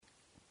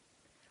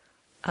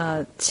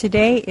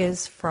Today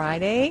is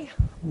Friday,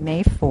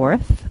 May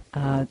 4th,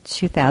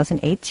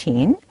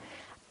 2018,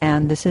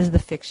 and this is the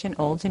Fiction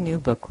Old and New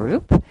Book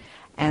Group.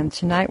 And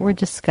tonight we're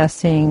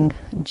discussing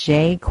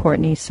J.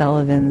 Courtney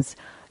Sullivan's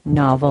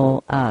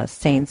novel,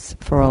 Saints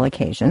for All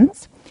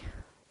Occasions.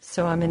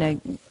 So I'm going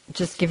to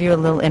just give you a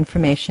little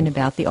information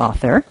about the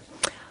author.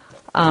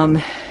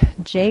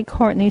 J.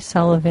 Courtney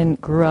Sullivan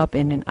grew up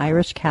in an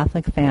Irish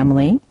Catholic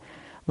family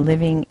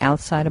living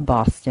outside of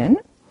Boston.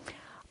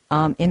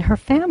 In her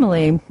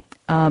family,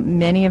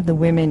 many of the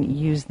women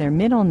use their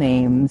middle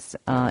names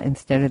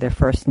instead of their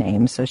first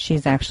names, so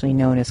she's actually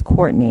known as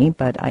Courtney,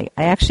 but I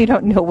actually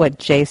don't know what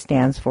J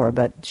stands for,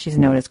 but she's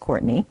known as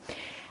Courtney.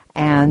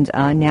 And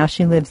now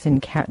she lives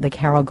in the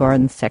Carroll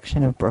Gardens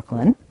section of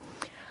Brooklyn.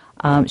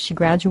 She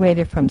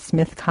graduated from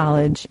Smith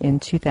College in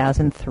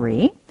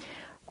 2003.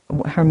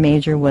 Her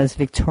major was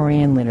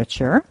Victorian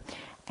literature,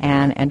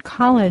 and at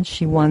college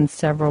she won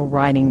several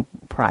writing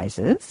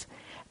prizes.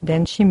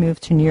 Then she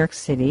moved to New York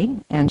City,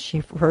 and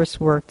she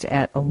first worked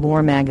at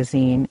Allure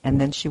magazine,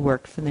 and then she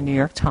worked for the New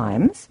York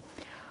Times.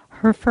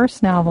 Her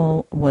first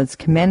novel was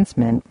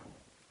Commencement,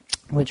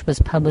 which was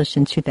published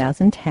in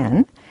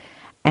 2010,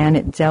 and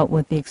it dealt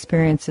with the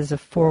experiences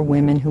of four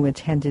women who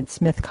attended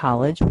Smith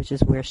College, which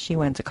is where she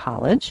went to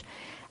college.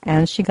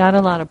 And she got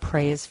a lot of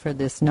praise for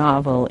this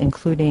novel,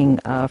 including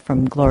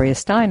from Gloria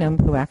Steinem,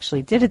 who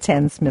actually did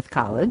attend Smith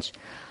College.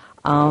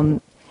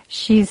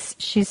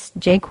 She's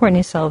J.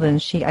 Courtney Sullivan.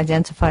 She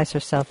identifies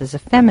herself as a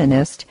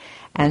feminist,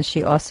 and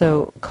she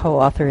also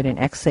co-authored an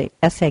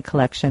essay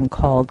collection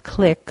called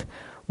Click,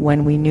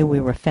 When We Knew We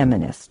Were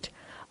Feminist.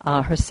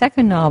 Her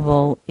second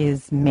novel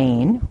is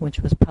Maine, which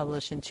was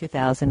published in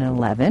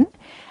 2011,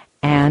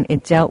 and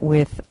it dealt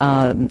with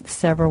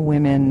several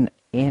women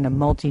in a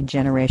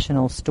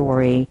multi-generational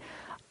story,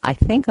 I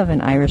think of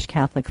an Irish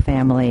Catholic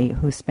family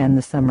who spend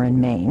the summer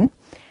in Maine.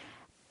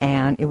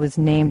 And it was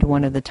named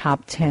one of the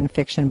top 10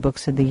 fiction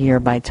books of the year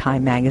by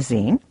Time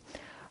magazine.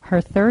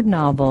 Her third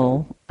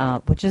novel,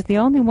 which is the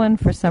only one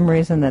for some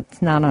reason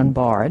that's not on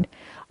Bard,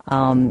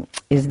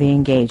 is The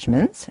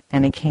Engagements,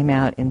 and it came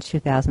out in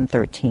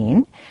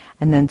 2013.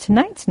 And then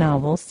tonight's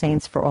novel,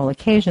 Saints for All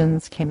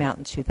Occasions, came out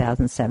in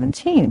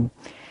 2017.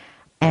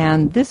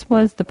 And this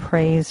was the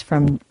praise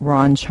from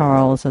Ron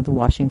Charles of the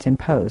Washington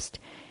Post.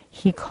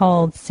 He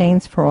called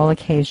Saints for All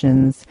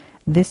Occasions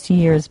this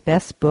year's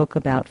best book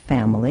about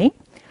family.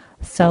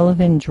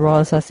 Sullivan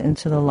draws us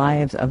into the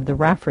lives of the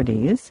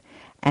Raffertys,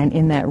 and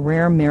in that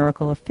rare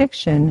miracle of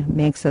fiction,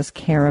 makes us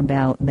care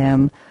about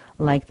them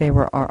like they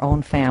were our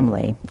own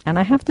family. And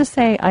I have to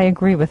say, I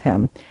agree with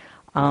him.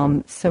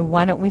 So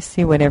why don't we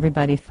see what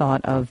everybody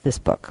thought of this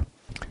book?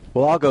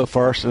 Well, I'll go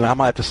first, and I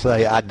might have to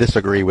say I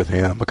disagree with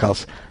him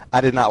because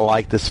I did not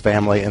like this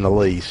family in the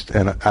least,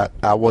 and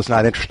I was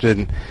not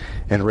interested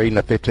in reading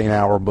a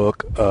 15-hour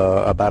book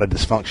about a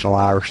dysfunctional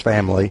Irish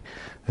family,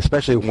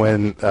 especially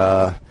when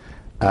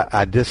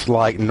I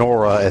dislike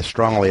Nora as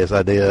strongly as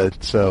I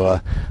did. So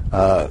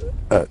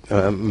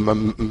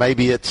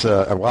maybe it's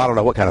well, I don't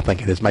know what kind of thing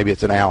it is. Maybe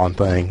it's an Allen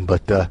thing,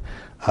 but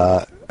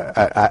I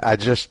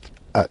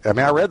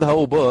read the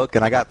whole book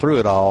and I got through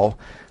it all,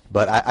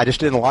 but I just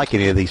didn't like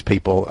any of these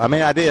people. I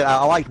mean,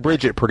 I liked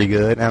Bridget pretty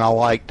good, and I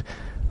liked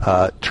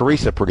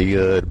Teresa pretty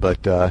good,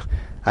 but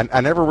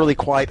I never really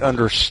quite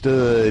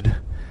understood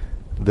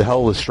the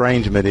whole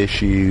estrangement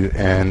issue,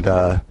 and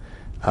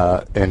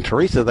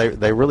Teresa,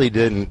 they really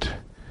didn't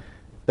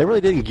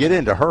get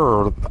into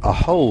her a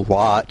whole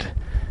lot,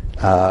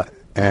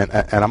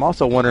 and I'm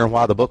also wondering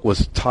why the book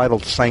was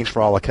titled Saints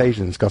for All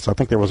Occasions, because I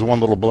think there was one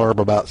little blurb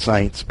about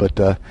saints, but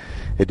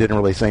it didn't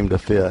really seem to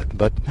fit.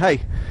 But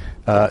hey,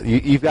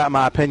 you've got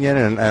my opinion,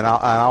 and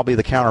I'll be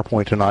the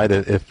counterpoint tonight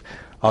if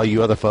all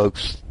you other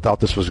folks thought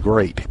this was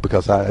great,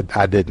 because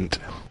I didn't.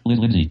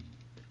 Lindsay.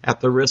 At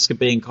the risk of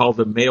being called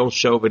a male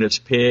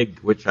chauvinist pig,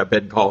 which I've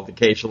been called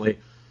occasionally,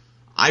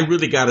 I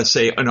really got to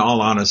say, in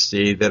all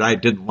honesty, that I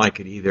didn't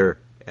like it either.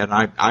 And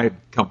I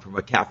come from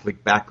a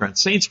Catholic background.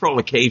 Saints for All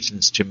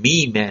Occasions, to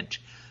me, meant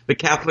the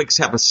Catholics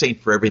have a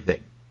saint for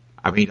everything.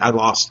 I mean, I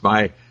lost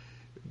my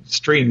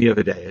stream the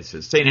other day. I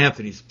said, St.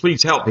 Anthony's,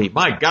 please help me.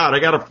 My God, I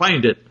got to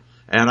find it.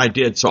 And I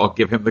did, so I'll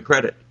give him the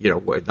credit. You know,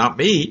 not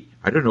me.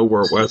 I don't know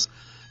where it was.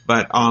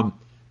 But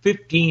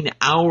 15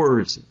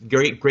 hours,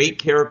 great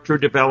character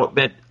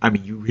development. I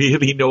mean, you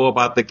really know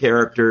about the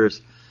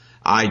characters.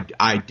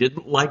 I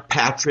didn't like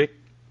Patrick.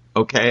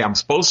 Okay, I'm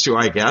supposed to,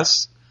 I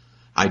guess.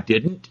 I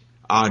didn't.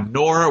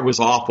 Nora was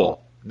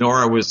awful.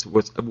 Nora was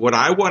what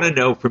I want to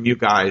know from you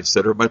guys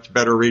that are much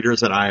better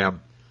readers than I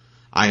am.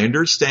 I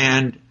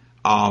understand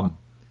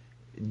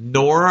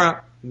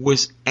Nora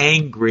was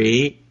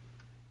angry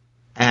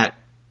at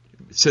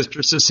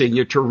Sister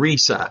Cecilia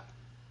Teresa.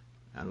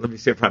 Let me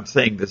see if I'm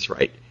saying this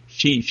right.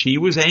 She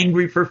was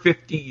angry for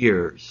 50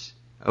 years,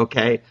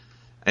 okay?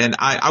 And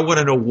I want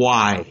to know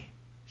why.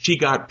 She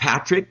got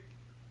Patrick.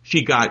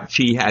 She married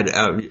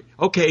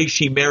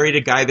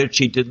a guy that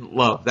she didn't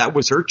love. That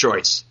was her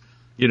choice.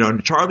 You know,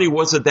 and Charlie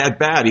wasn't that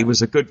bad. He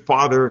was a good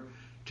father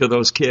to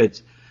those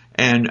kids.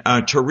 And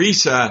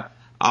Teresa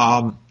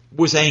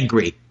was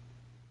angry.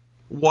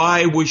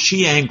 why was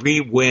she angry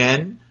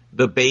when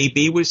the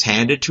baby was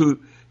handed to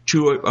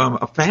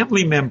a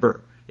family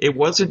member? It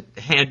wasn't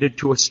handed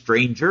to a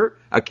stranger,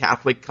 a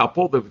Catholic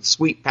couple that would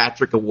sweep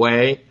Patrick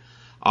away,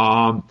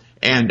 and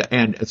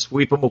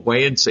sweep him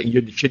away and say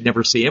you should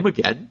never see him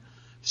again.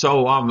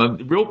 So,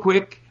 real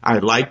quick, I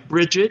like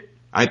Bridget.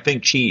 I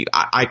think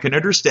I can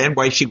understand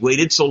why she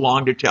waited so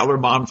long to tell her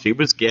mom she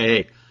was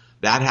gay.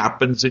 That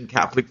happens in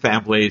Catholic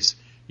families.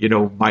 You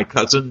know, my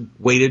cousin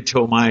waited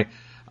till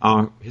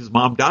his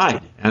mom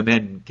died and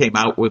then came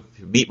out with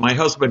 "Meet my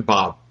husband,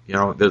 Bob." You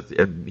know,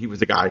 and he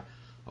was a guy.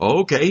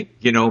 Okay,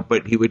 you know,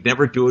 but he would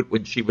never do it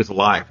when she was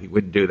alive. He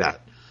wouldn't do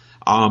that.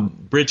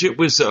 Bridget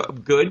was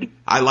good.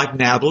 I like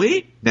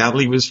Natalie.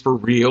 Natalie was for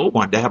real,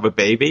 wanted to have a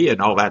baby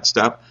and all that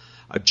stuff.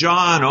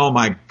 John, oh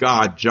my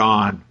God,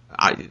 John.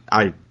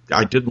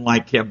 I didn't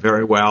like him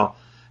very well.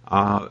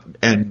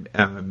 And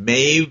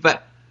Maeve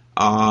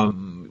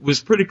was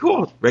pretty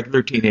cool,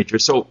 regular teenager.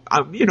 So,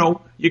 you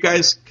know, you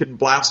guys can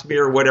blast me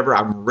or whatever.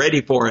 I'm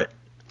ready for it.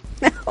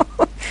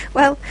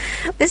 Well,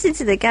 listening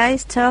to the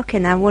guys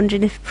talking, I'm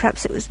wondering if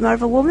perhaps it was more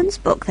of a woman's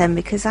book then,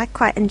 because I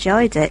quite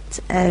enjoyed it.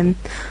 The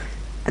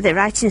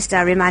writing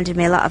style reminded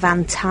me a lot of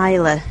Anne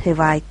Tyler, who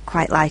I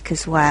quite like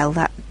as well,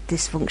 that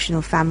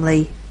dysfunctional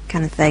family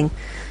kind of thing.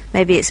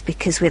 Maybe it's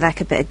because we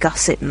like a bit of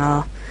gossip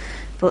more.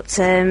 But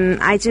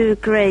I do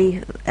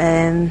agree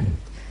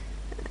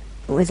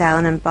with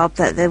Ellen and Bob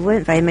that there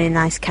weren't very many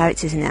nice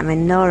characters in it. I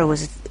mean, Nora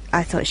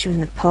I thought she was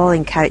an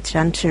appalling character,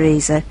 and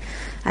Teresa.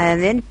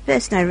 The only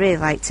person I really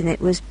liked in it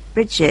was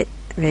Bridget,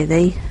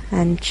 really,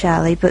 and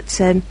Charlie. But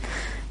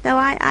no,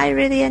 I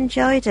really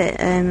enjoyed it,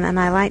 and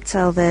I liked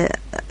all the.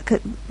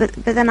 But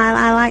then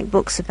I like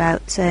books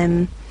about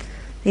the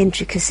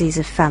intricacies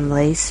of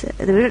families.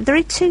 There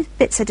are two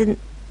bits I didn't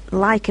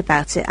like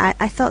about it.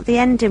 I thought the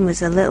ending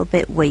was a little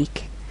bit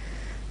weak.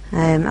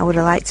 I would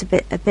have liked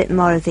a bit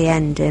more of the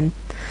ending.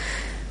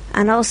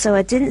 And also,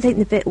 I didn't think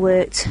the bit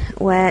worked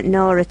where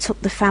Nora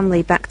took the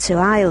family back to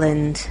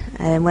Ireland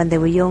when they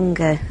were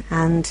younger,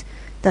 and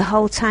the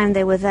whole time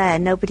they were there,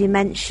 nobody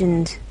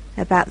mentioned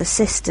about the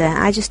sister.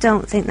 I just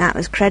don't think that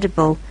was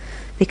credible,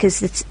 because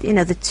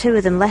the two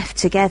of them left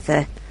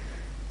together.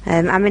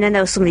 I mean, I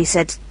know somebody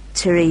said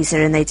Teresa,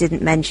 and they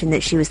didn't mention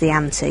that she was the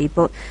auntie,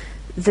 but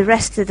the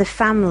rest of the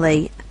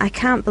family, I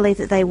can't believe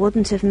that they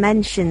wouldn't have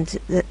mentioned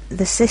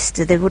the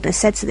sister. They wouldn't have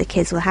said to the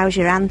kids, well, how's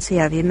your auntie,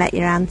 or have you met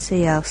your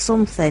auntie, or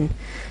something.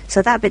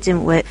 So that bit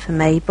didn't work for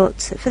me,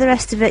 but for the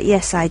rest of it,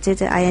 yes, I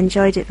did. I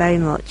enjoyed it very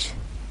much.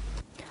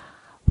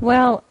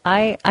 Well,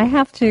 I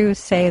have to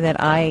say that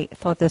I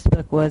thought this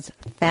book was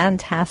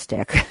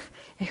fantastic.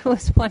 It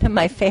was one of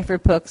my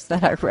favorite books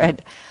that I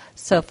read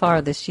so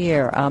far this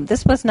year.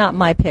 This was not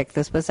my pick.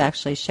 This was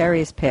actually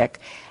Sherry's pick.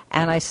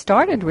 And I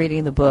started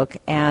reading the book,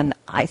 and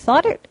I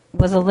thought it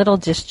was a little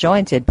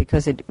disjointed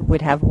because it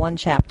would have one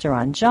chapter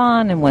on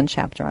John and one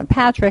chapter on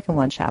Patrick and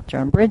one chapter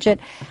on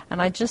Bridget.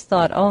 And I just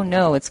thought, oh,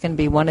 no, it's going to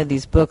be one of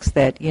these books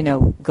that, you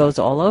know, goes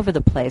all over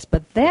the place.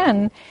 But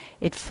then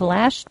it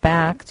flashed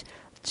back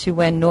to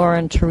when Nora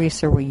and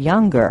Teresa were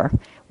younger,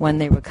 when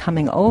they were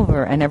coming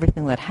over and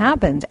everything that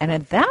happened. And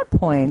at that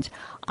point,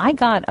 I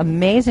got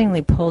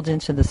amazingly pulled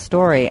into the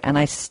story, and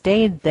I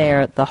stayed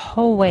there the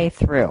whole way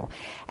through.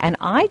 And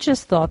I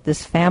just thought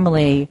this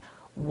family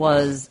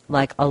was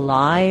like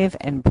alive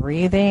and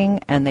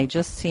breathing, and they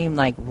just seemed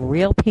like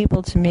real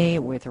people to me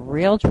with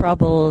real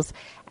troubles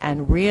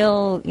and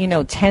real, you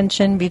know,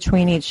 tension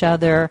between each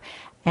other.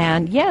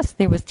 And yes,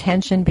 there was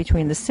tension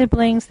between the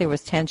siblings, there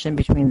was tension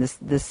between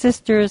the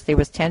sisters, there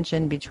was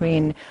tension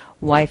between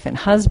wife and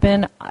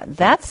husband.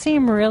 That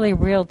seemed really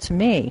real to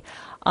me.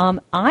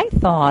 I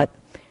thought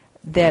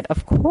that,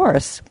 of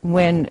course,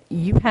 when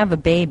you have a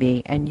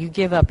baby and you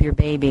give up your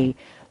baby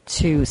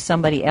to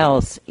somebody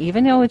else,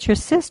 even though it's your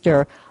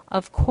sister,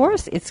 of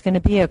course it's going to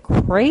be a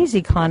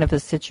crazy kind of a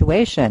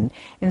situation.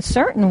 In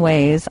certain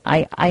ways,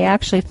 I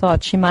actually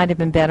thought she might have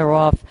been better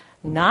off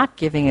not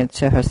giving it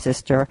to her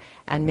sister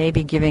and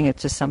maybe giving it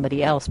to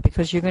somebody else,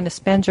 because you're going to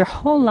spend your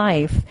whole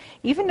life,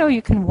 even though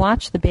you can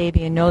watch the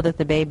baby and know that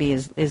the baby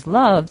is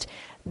loved,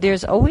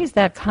 there's always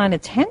that kind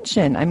of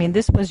tension. I mean,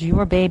 this was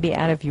your baby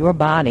out of your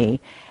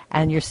body,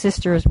 and your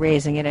sister is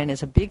raising it, and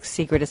it's a big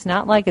secret. It's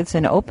not like it's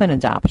an open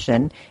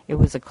adoption. It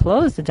was a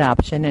closed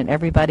adoption, and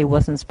everybody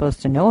wasn't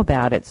supposed to know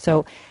about it.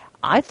 So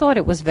I thought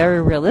it was very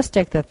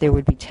realistic that there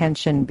would be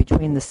tension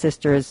between the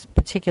sisters,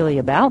 particularly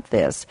about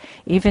this,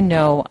 even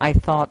though I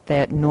thought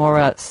that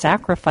Nora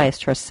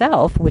sacrificed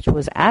herself, which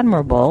was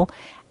admirable,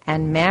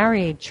 and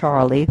married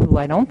Charlie, who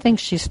I don't think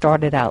she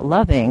started out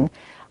loving,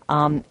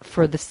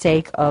 for the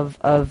sake of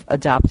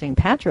adopting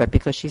Patrick,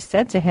 because she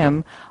said to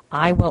him,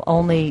 I will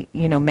only,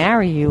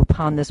 marry you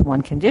upon this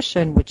one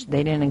condition, which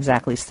they didn't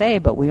exactly say,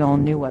 but we all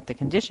knew what the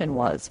condition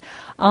was.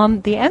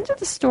 The end of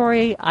the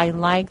story I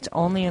liked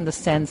only in the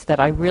sense that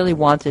I really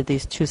wanted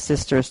these two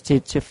sisters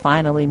to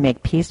finally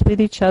make peace with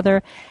each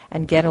other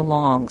and get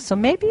along. So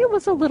maybe it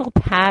was a little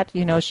pat,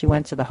 she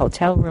went to the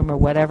hotel room or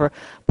whatever,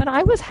 but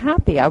I was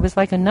happy. I was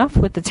like, enough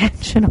with the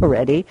tension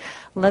already.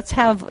 Let's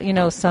have,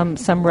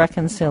 some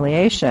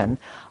reconciliation.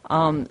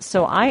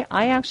 So I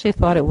actually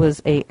thought it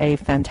was a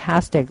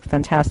fantastic,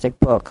 fantastic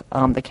book.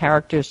 The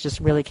characters just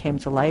really came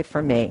to life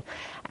for me.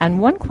 And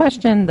one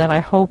question that I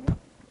hope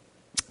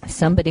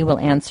somebody will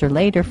answer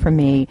later for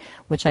me,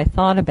 which I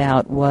thought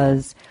about,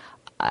 was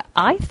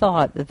I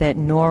thought that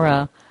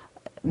Nora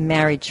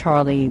married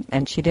Charlie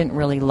and she didn't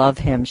really love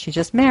him. She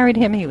just married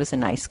him. He was a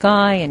nice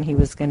guy, and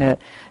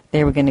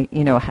they were going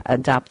to,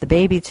 adopt the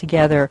baby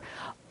together.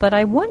 But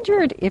I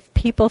wondered if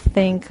people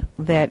think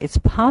that it's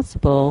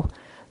possible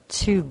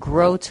to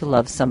grow to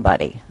love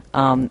somebody.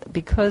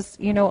 Because,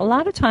 a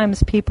lot of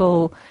times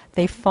people,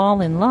 they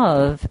fall in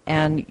love,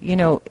 and,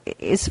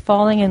 is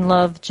falling in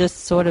love just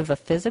sort of a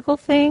physical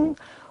thing?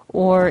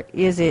 Or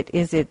is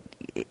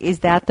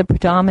that the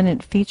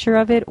predominant feature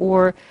of it?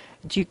 Or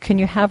can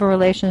you have a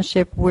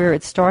relationship where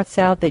it starts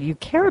out that you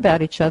care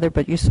about each other,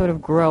 but you sort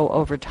of grow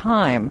over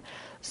time?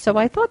 So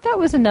I thought that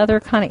was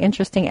another kind of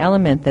interesting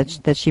element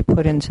that she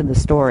put into the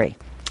story.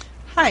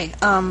 Hi.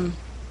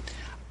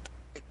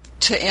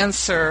 To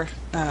answer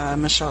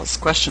Michelle's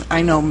question,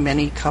 I know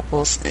many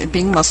couples,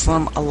 being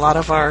Muslim, a lot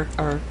of our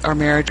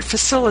marriage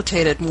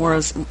facilitated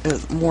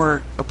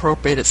more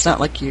appropriate. It's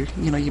not like you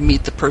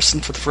meet the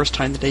person for the first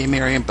time the day you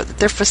marry them, but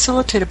they're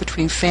facilitated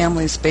between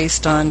families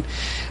based on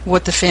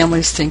what the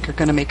families think are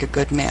going to make a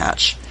good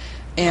match.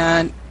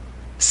 And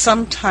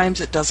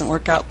sometimes it doesn't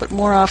work out, but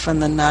more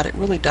often than not, it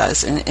really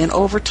does. And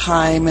over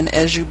time, and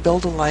as you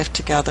build a life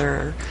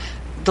together,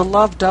 the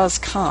love does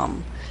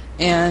come.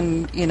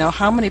 And,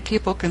 how many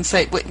people can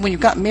say, when you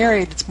got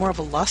married, it's more of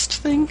a lust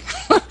thing?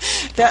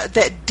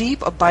 that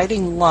deep,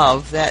 abiding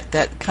love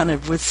that kind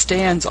of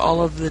withstands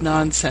all of the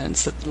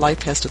nonsense that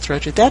life has to throw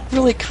at you, that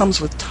really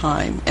comes with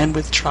time and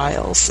with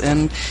trials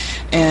and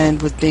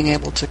with being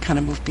able to kind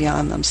of move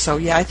beyond them. So,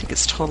 yeah, I think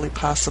it's totally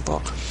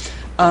possible.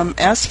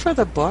 As for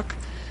the book,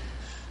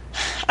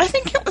 I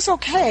think it was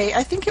okay.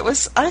 I think it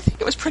was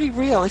pretty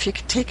real if you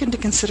could take into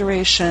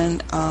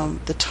consideration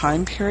the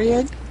time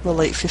period, the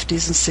late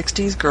 50s and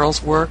 60s.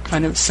 Girls were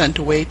kind of sent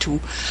away to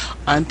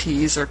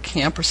aunties or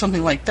camp or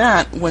something like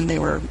that when they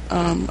were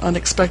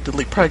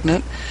unexpectedly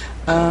pregnant.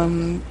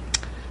 I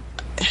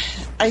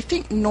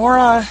think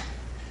Nora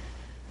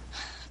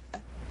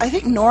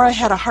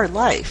had a hard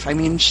life. I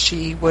mean,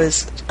 she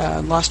was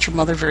lost her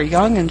mother very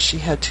young, and she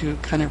had to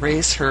kind of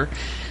raise her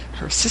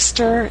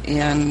sister,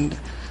 and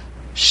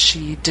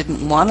she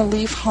didn't want to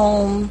leave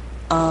home,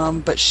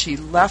 but she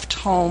left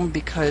home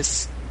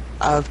because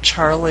of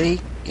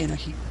Charlie.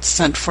 He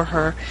sent for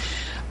her.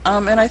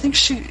 And I think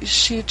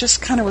she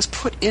just kind of was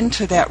put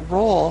into that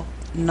role,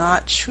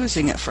 not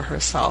choosing it for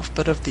herself,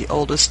 but of the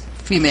oldest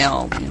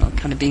female,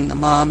 kind of being the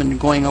mom and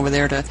going over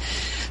there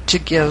to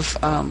give,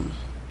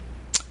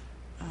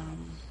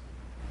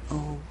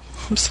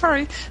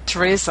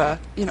 Teresa,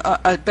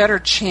 a better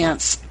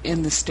chance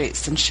in the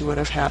States than she would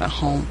have had at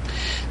home.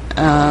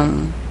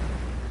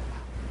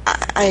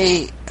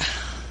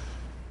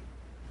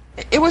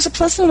 It was a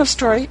pleasant enough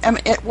story. I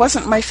mean, it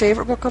wasn't my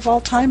favorite book of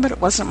all time, but it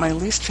wasn't my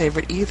least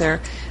favorite either.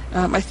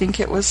 I think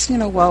it was,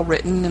 well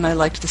written, and I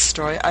liked the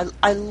story.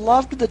 I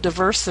loved the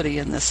diversity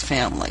in this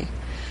family.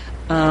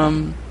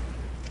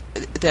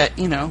 That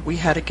we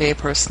had a gay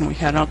person, we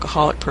had an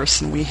alcoholic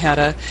person, we had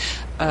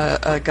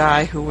a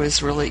guy who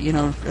was really,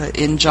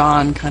 in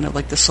John, kind of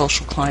like the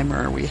social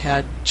climber. We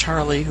had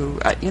Charlie, who,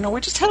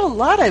 we just had a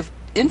lot of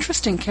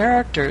interesting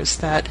characters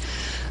that.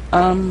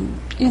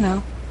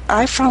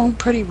 I found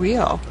pretty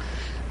real.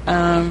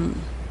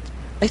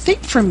 I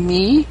think for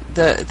me,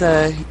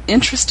 the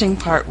interesting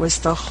part was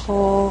the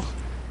whole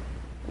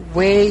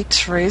way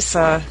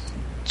Teresa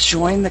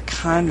joined the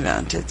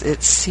convent.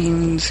 It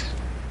seemed,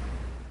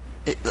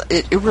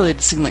 it really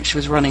did seem like she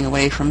was running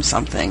away from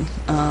something.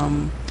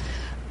 And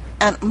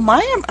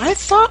I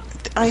thought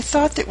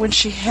that when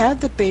she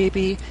had the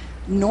baby,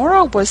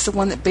 Nora was the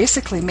one that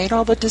basically made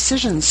all the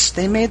decisions.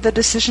 They made the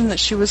decision that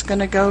she was going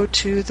to go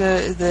to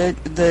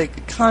the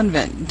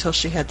convent until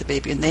she had the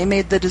baby, and they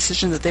made the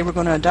decision that they were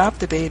going to adopt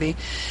the baby,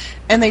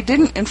 and they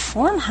didn't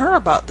inform her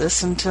about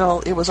this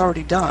until it was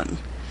already done.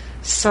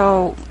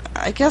 So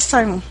I guess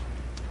I'm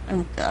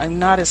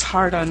not as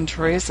hard on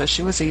Teresa.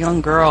 She was a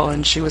young girl,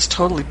 and she was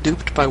totally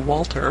duped by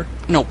Walter.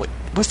 No,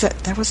 was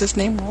that was his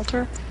name,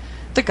 Walter?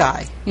 The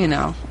guy,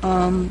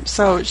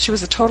 So she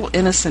was a total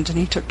innocent, and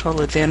he took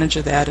total advantage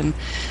of that. And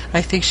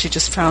I think she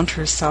just found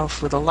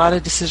herself with a lot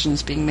of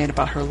decisions being made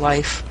about her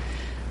life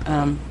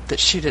that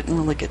she didn't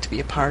really get to be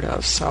a part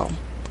of. So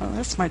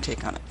that's my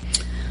take on it.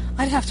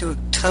 I'd have to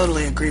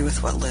totally agree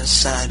with what Liz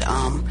said.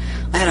 I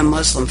had a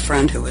Muslim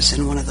friend who was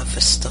in one of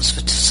those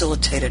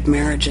facilitated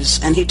marriages,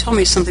 and he told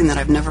me something that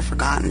I've never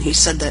forgotten. He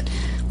said that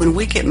when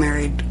we get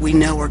married, we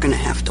know we're going to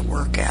have to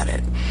work at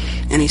it.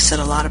 And he said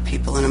a lot of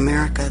people in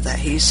America that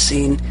he's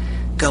seen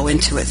go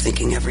into it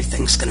thinking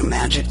everything's going to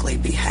magically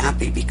be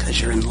happy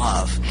because you're in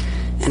love.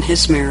 And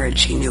his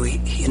marriage, he knew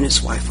he and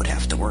his wife would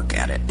have to work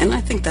at it. And I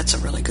think that's a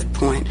really good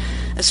point.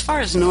 As far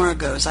as Nora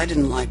goes, I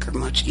didn't like her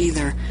much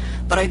either.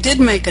 But I did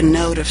make a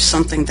note of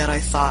something that I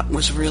thought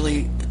was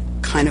really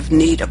kind of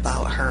neat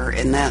about her,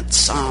 and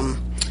that's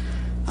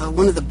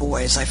one of the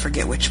boys, I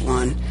forget which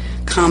one,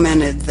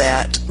 commented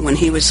that when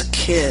he was a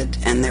kid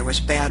and there was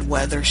bad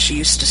weather, she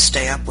used to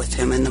stay up with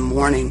him in the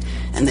morning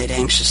and they'd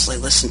anxiously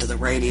listen to the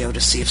radio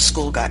to see if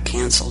school got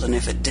canceled, and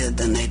if it did,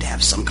 then they'd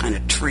have some kind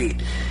of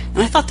treat.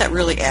 And I thought that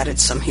really added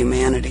some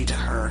humanity to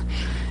her.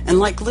 And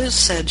like Liz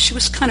said, she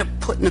was kind of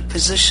put in a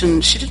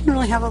position, she didn't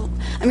really have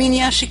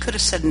she could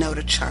have said no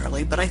to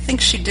Charlie, but I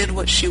think she did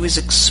what she was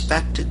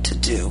expected to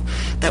do.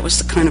 That was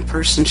the kind of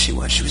person she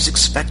was. She was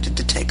expected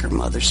to take her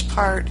mother's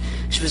part.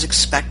 She was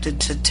expected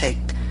to take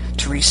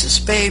Teresa's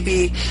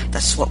baby.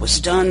 That's what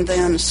was done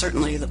then.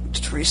 Certainly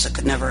Teresa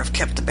could never have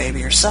kept the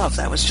baby herself.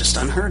 That was just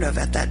unheard of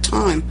at that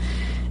time.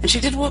 And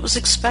she did what was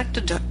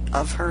expected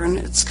of her, and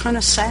it's kind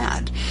of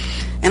sad.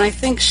 And I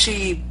think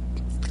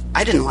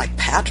I didn't like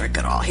Patrick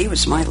at all. He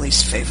was my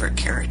least favorite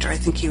character. I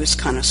think he was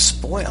kind of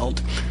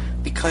spoiled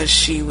because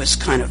she was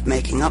kind of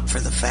making up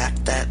for the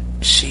fact that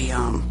she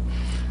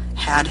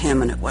had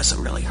him and it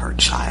wasn't really her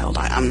child.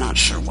 I'm not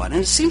sure what.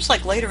 And it seems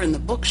like later in the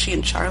book she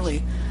and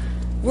Charlie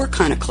were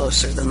kind of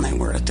closer than they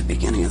were at the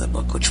beginning of the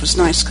book, which was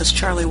nice because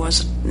Charlie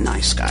was a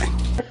nice guy.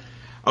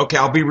 Okay,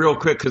 I'll be real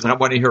quick because I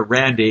want to hear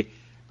Randy.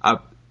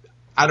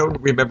 I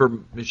don't remember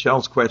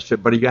Michelle's question,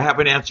 but you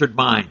haven't answered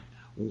mine.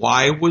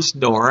 Why was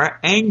Nora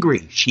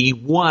angry? She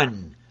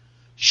won.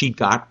 She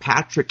got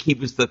Patrick. He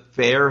was the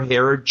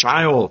fair-haired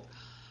child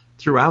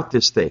throughout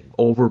this thing,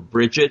 over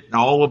Bridget and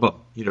all of them.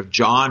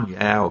 John,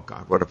 oh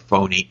God, what a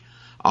phony.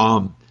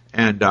 And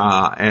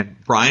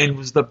Brian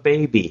was the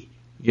baby.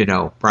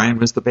 Brian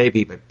was the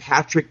baby, but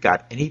Patrick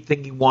got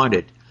anything he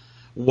wanted.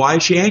 Why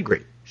is she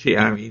angry? She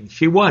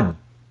won.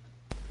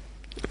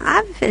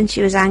 I think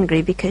she was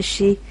angry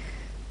because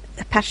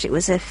Patrick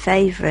was her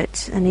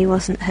favourite and he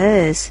wasn't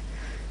hers.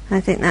 I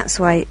think that's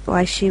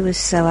why she was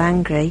so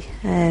angry.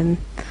 And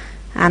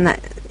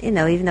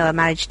even though her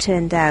marriage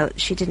turned out,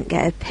 she didn't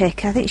get her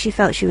pick. I think she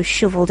felt she was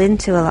shoveled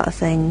into a lot of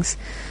things.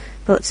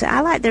 But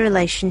I like the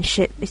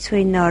relationship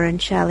between Nora and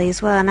Charlie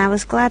as well, and I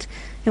was glad.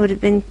 It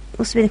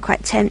must have been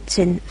quite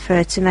tempting for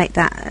her to make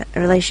that a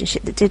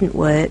relationship that didn't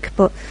work.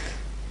 But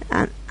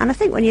and I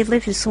think when you've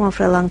lived with someone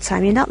for a long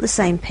time, you're not the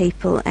same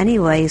people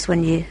anyways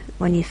when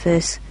you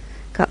first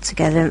got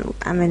together.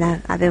 I mean,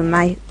 I've been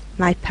with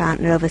my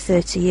partner over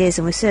 30 years,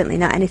 and we're certainly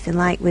not anything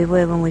like we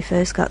were when we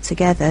first got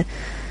together.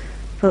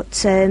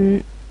 But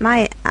I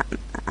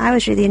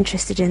was really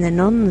interested in the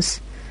nuns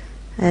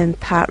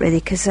part, really,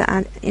 because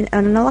and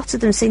a lot of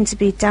them seemed to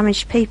be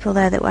damaged people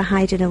there that were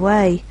hiding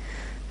away.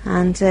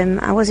 And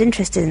I was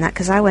interested in that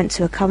because I went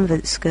to a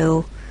convent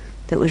school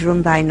that was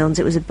run by nuns.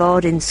 It was a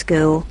boarding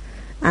school,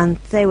 and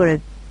they were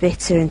a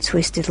bitter and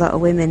twisted lot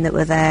of women that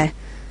were there.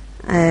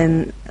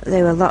 A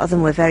lot of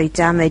them were very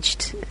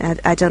damaged.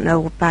 I don't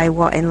know by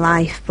what in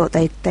life, but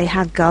they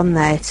had gone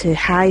there to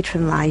hide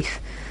from life,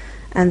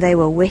 and they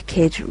were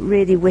wicked,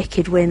 really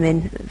wicked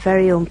women,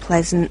 very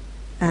unpleasant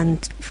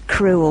and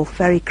cruel,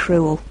 very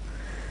cruel.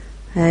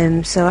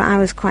 So I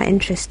was quite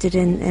interested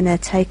in her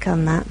take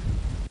on that.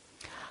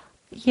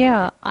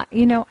 Yeah, I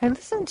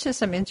listened to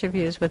some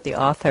interviews with the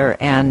author,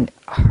 and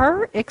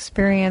her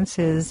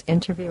experiences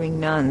interviewing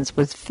nuns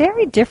was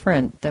very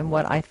different than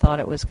what I thought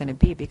it was going to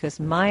be, because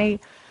my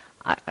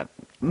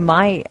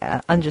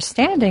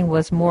understanding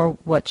was more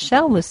what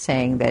Shell was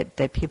saying,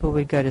 that people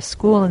would go to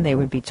school and they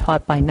would be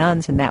taught by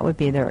nuns and that would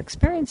be their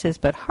experiences,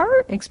 but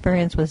her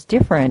experience was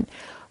different.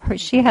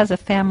 She has a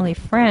family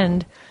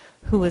friend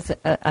who was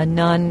a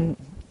nun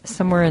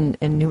somewhere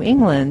in New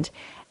England,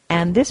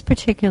 and this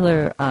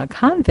particular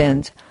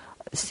convent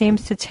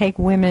seems to take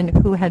women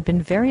who had been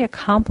very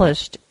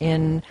accomplished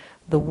in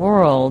the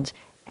world,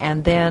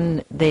 and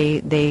then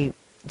they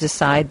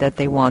decide that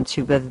they want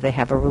to, whether they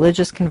have a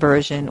religious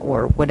conversion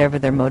or whatever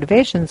their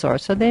motivations are.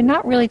 So they're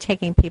not really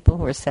taking people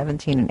who are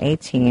 17 and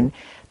 18.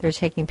 They're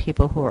taking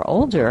people who are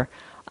older.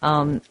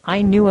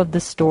 I knew of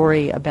the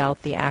story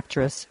about the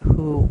actress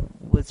who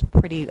was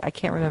I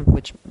can't remember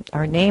which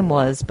her name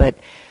was, but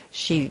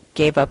she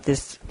gave up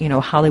this,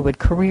 Hollywood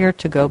career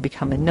to go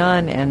become a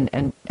nun,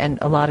 and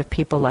a lot of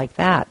people like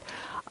that.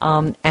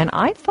 And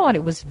I thought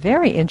it was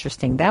very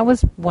interesting. That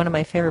was one of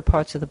my favorite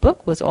parts of the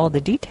book, was all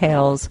the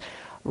details,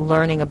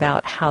 learning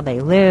about how they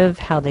live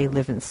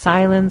in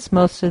silence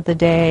most of the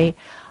day.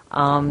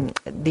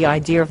 The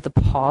idea of the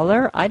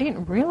parlor. I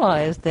didn't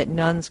realize that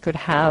nuns could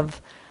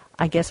have,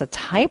 I guess, a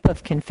type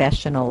of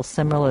confessional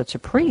similar to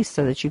priests,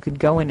 so that you could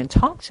go in and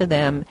talk to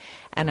them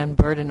and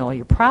unburden all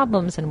your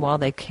problems. And while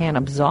they can't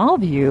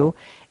absolve you,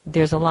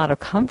 there's a lot of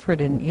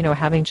comfort in,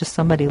 having just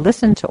somebody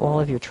listen to all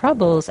of your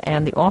troubles.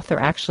 And the author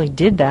actually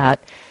did that.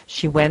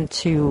 She went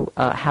to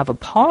have a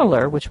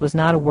parlor, which was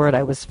not a word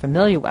I was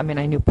familiar with. I mean,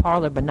 I knew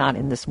parlor, but not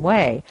in this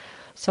way.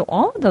 So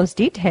all of those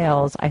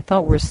details I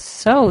thought were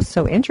so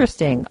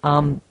interesting.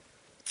 And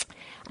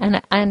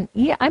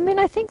yeah, I mean,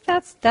 I think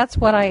that's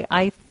what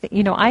I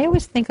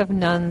always think of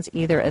nuns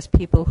either as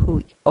people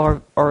who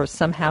or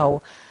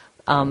somehow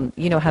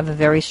have a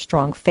very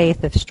strong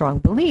faith, a strong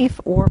belief,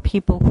 or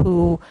people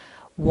who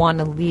want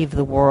to leave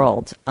the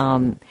world.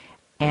 And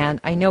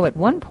And I know at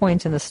one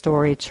point in the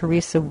story,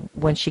 Teresa,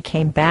 when she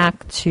came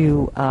back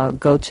to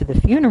go to the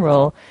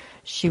funeral,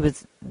 she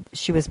was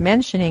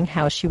mentioning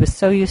how she was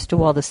so used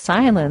to all the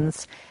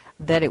silence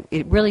that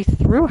it really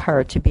threw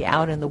her to be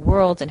out in the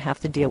world and have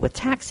to deal with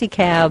taxi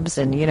cabs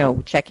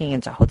and, checking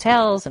into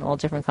hotels and all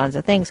different kinds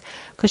of things,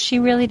 because she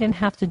really didn't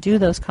have to do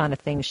those kind of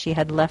things. She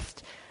had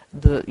left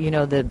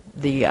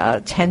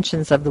the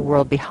tensions of the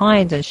world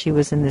behind, and she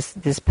was in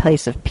this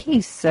place of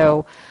peace.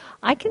 So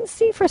I can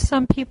see for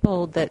some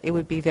people that it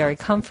would be very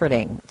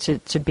comforting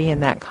to be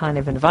in that kind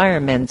of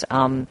environment.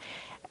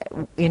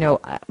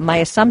 My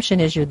assumption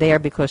is you're there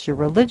because you're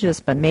religious,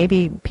 but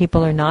maybe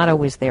people are not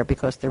always there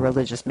because they're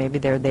religious. Maybe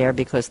they're there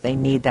because they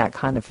need that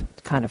kind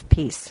of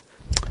peace.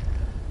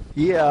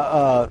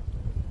 Yeah,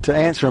 to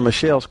answer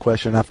Michelle's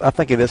question, I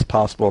think it is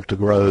possible to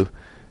grow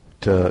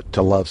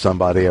to love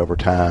somebody over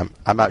time.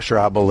 I'm not sure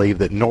I believe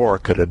that Nora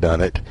could have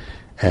done it.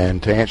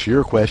 And to answer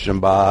your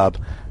question, Bob,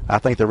 I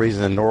think the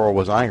reason Nora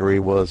was angry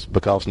was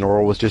because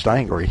Nora was just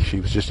angry. She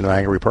was just an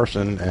angry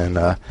person, and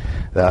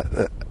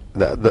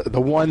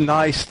the one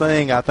nice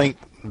thing I think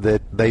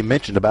that they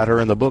mentioned about her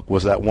in the book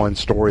was that one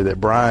story that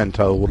Brian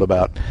told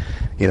about,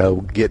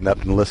 getting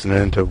up and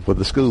listening to when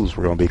the schools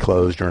were going to be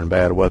closed during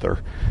bad weather.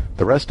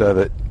 The rest of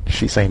it,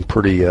 she seemed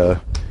pretty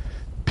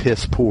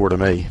piss poor to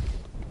me.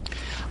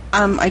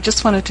 I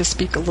just wanted to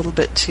speak a little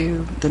bit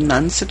to the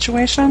nun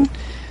situation.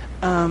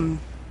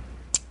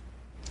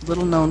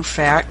 Little known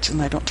fact,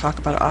 and I don't talk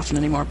about it often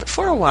anymore, but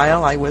for a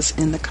while I was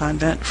in the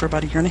convent for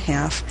about a year and a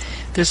half.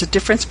 There's a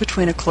difference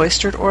between a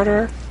cloistered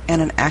order and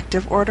an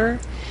active order,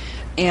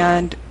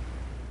 and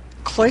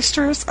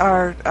cloisters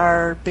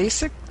are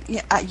basic.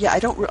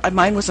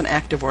 Mine was an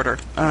active order.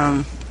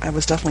 I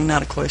was definitely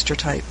not a cloister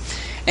type,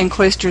 and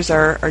cloisters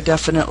are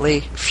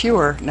definitely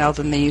fewer now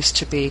than they used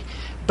to be.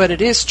 But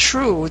it is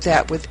true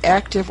that with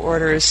active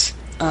orders,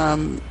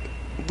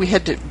 we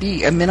had to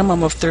be a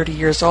minimum of 30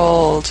 years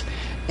old.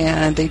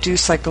 And they do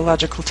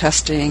psychological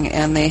testing,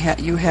 and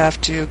you have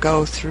to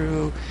go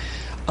through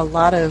a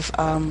lot of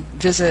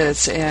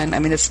visits. And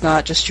it's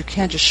not just, you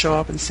can't just show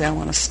up and say I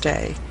want to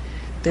stay.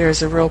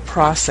 There's a real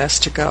process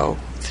to go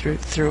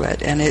through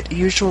it, and it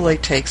usually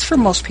takes, for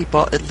most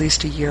people, at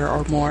least a year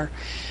or more.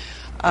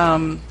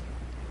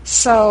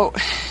 So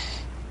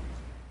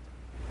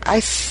I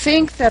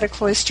think that a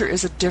cloister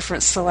is a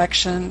different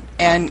selection,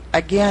 and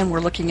again, we're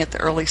looking at the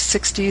early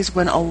 '60s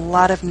when a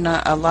lot of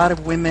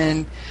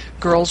women,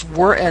 girls,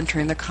 were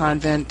entering the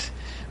convent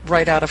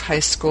right out of high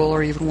school,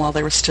 or even while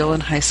they were still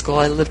in high school.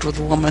 I lived with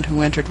a woman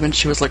who entered when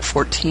she was like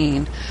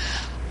 14,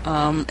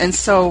 and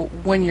so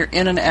when you're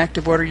in an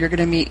active order, you're going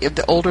to meet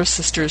the older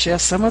sisters.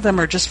 Yes, some of them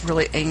are just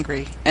really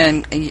angry,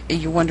 and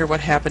you wonder what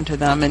happened to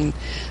them, and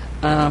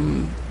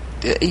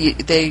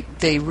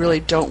they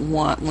really don't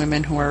want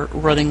women who are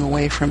running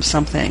away from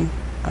something.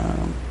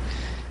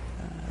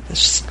 There's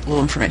just a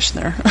little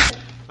information there.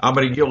 I'm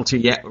going to yield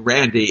to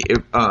Randy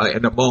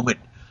in a moment.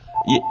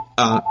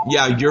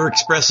 You're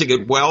expressing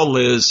it well,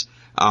 Liz.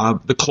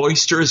 The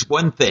cloister is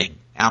one thing,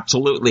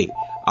 absolutely.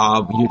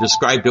 You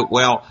described it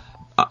well.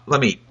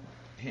 Let me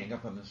hang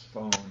up on this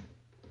phone.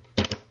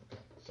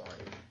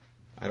 Sorry,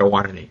 I don't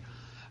want any.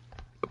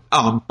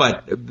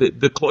 But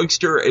the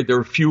cloister, there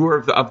are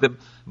fewer of them.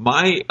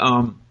 My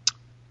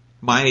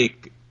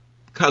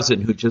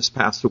cousin, who just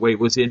passed away,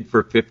 was in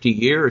for 50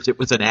 years. It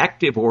was an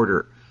active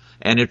order.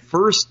 And at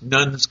first,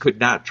 nuns could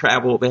not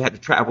travel. They had to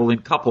travel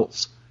in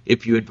couples.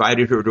 If you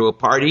invited her to a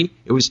party,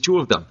 it was two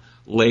of them.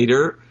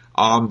 Later,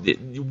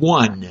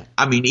 one.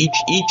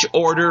 Each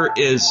order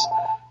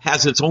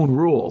has its own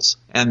rules.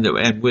 And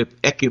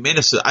with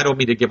ecumenicism, I don't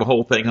mean to give a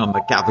whole thing on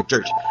the Catholic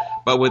Church,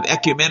 but with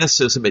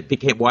ecumenicism, it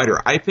became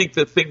wider. I think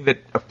the thing that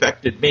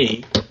affected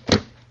me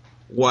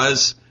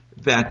was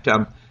that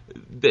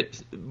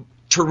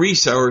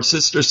Teresa, or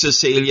Sister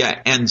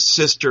Cecilia, and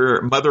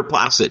Sister Mother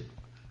Placid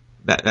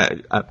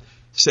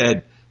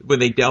said when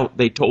they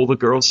told the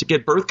girls to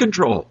get birth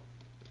control.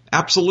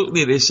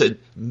 Absolutely, they said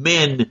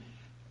men,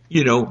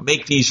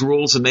 make these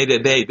rules, and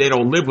they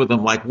don't live with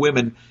them like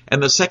women.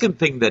 And the second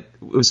thing that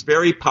was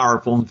very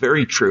powerful and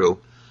very true,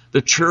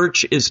 the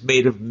church is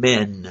made of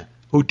men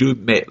who do.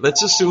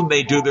 Let's assume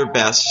they do their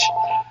best.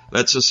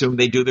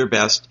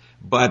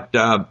 But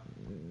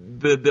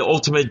the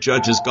ultimate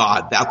judge is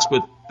God. That's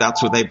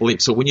what they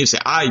believe. So when you say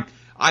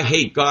I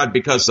hate God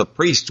because the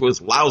priest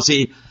was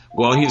lousy,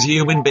 well, he's a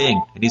human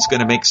being and he's going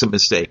to make some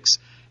mistakes.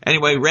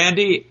 Anyway,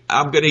 Randy,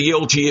 I'm going to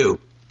yield to you.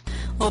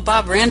 Well,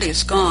 Bob,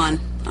 Randy's gone.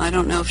 I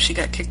don't know if she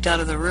got kicked out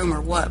of the room or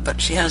what,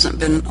 but she hasn't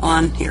been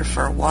on here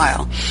for a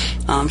while.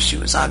 She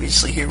was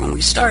obviously here when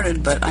we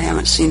started, but I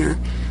haven't seen her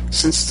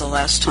since the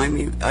last time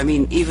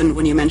even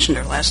when you mentioned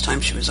her last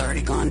time, she was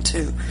already gone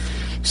too.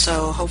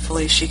 So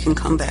hopefully she can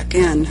come back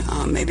in.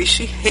 Maybe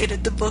she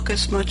hated the book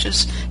as much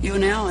as you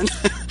and Alan.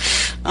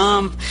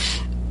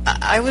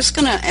 I was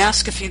going to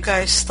ask if you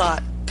guys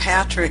thought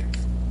Patrick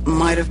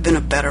might have been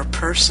a better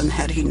person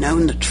had he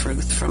known the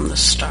truth from the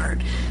start.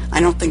 I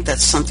don't think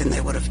that's something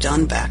they would have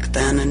done back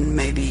then, and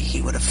maybe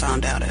he would have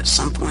found out at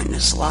some point in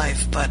his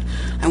life, but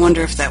I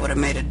wonder if that would have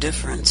made a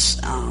difference.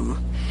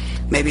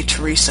 maybe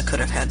Teresa could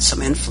have had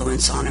some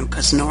influence on him,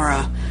 because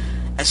Nora,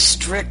 as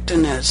strict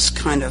and as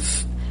kind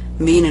of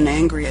mean and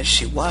angry as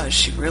she was,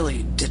 she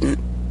really didn't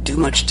do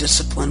much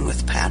discipline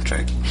with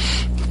Patrick.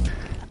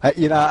 I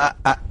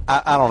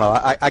don't know.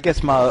 I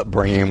guess my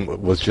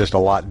upbringing was just a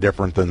lot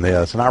different than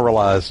this, and I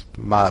realize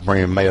my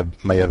upbringing may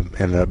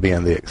have ended up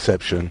being the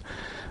exception.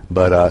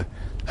 But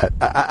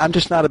I'm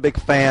just not a big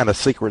fan of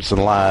secrets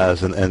and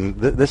lies, and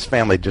this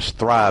family just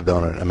thrived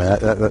on it. I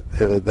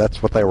mean,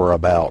 that's what they were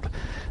about.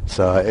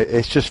 So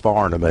it's just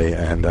foreign to me,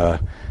 and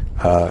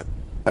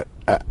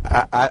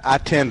I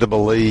tend to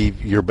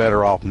believe you're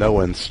better off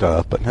knowing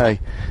stuff. But hey,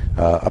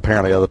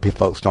 apparently other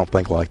folks don't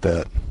think like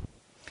that.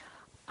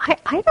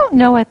 I don't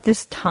know at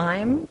this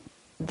time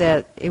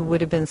that it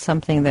would have been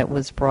something that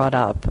was brought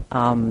up.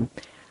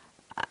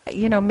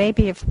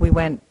 Maybe if we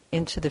went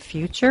into the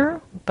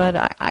future, but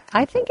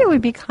I think it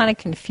would be kind of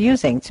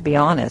confusing, to be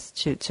honest,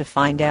 to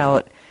find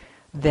out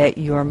that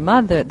your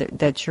mother,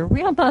 that your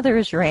real mother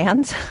is your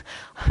aunt,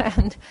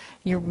 and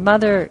your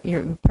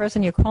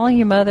person you're calling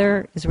your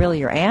mother is really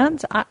your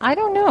aunt. I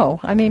don't know.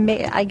 I mean,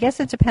 I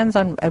guess it depends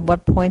on at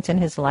what point in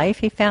his life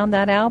he found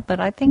that out, but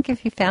I think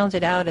if he found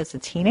it out as a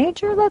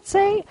teenager, let's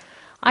say,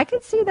 I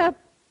could see that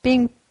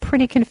being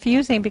pretty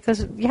confusing,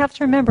 because you have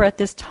to remember at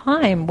this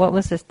time, what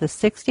was this, the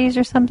 60s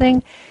or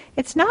something?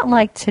 It's not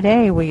like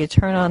today where you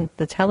turn on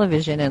the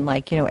television and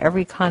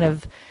every kind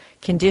of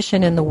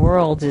condition in the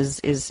world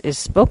is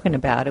spoken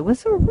about. It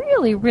was a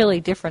really, really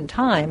different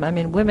time. I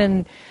mean,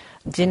 women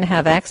didn't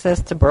have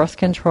access to birth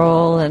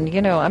control, and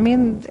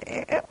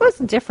it was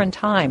a different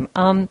time.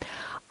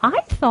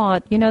 I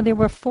thought, there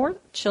were 4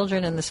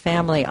 children in this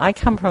family. I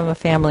come from a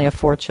family of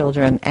 4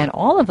 children, and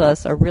all of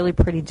us are really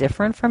pretty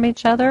different from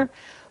each other.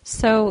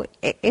 So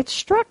it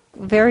struck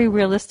very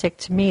realistic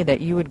to me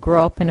that you would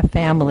grow up in a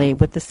family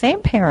with the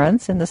same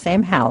parents in the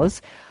same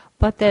house,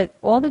 but that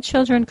all the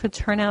children could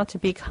turn out to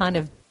be kind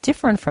of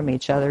different from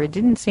each other. It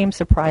didn't seem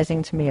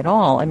surprising to me at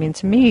all. I mean,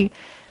 to me,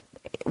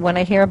 when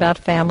I hear about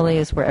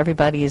families where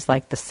everybody is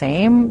like the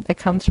same, that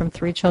comes from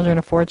 3 children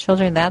or 4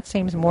 children, that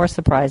seems more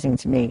surprising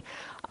to me.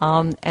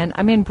 And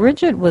I mean,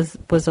 Bridget was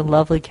a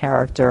lovely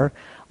character,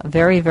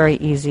 very, very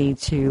easy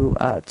to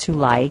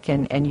like,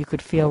 and you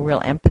could feel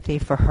real empathy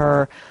for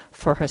her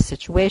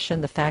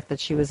situation. The fact that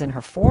she was in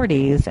her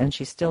 40s and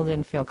she still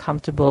didn't feel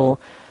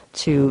comfortable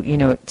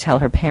to tell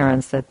her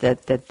parents that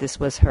this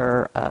was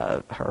her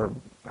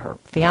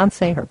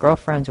fiance, her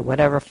girlfriend, or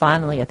whatever.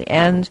 Finally, at the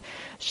end,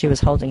 she was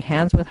holding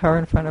hands with her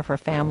in front of her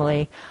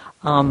family.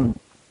 And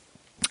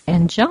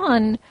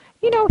John,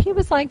 he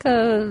was like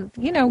a,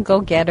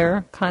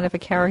 go-getter kind of a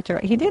character.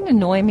 He didn't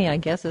annoy me, I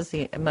guess, as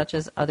much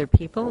as other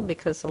people,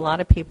 because a lot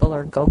of people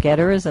are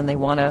go-getters and they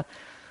want to,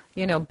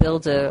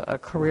 build a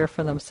career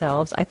for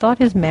themselves. I thought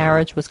his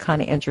marriage was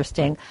kind of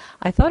interesting.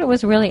 I thought it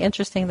was really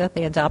interesting that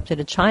they adopted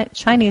a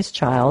Chinese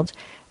child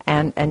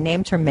and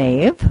named her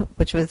Maeve,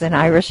 which was an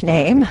Irish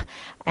name,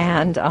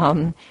 and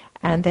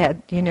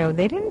that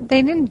they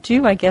didn't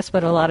do, I guess,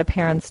 what a lot of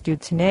parents do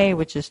today,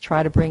 which is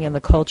try to bring in the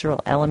cultural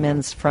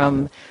elements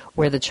from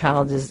where the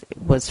child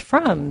was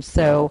from.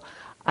 So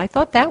I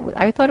thought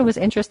it was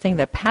interesting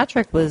that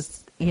Patrick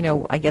was,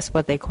 I guess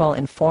what they call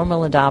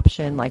informal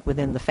adoption, like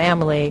within the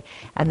family,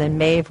 and then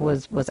Maeve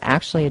was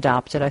actually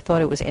adopted. I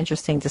thought it was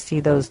interesting to see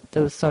those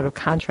sort of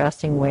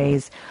contrasting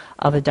ways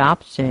of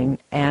adopting,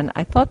 and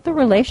I thought the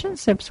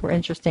relationships were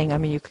interesting. I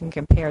mean, you can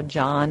compare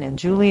John and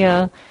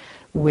Julia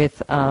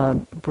with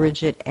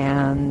Bridget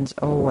and,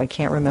 I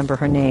can't remember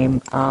her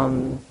name,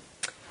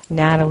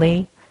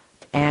 Natalie.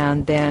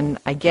 And then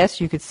I guess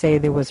you could say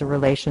there was a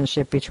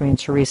relationship between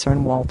Teresa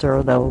and Walter,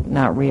 although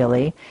not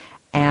really,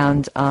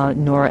 and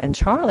Nora and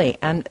Charlie.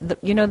 And,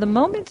 the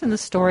moment in the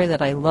story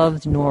that I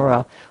loved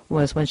Nora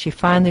was when she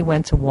finally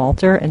went to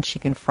Walter and she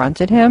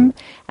confronted him,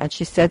 and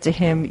she said to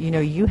him,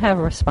 you have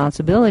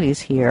responsibilities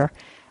here,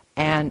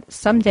 and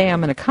someday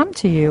I'm going to come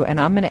to you and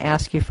I'm going to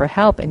ask you for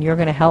help and you're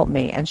going to help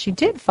me. And she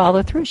did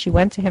follow through. She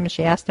went to him and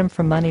she asked him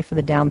for money for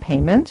the down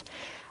payment,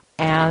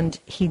 and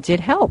he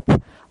did help.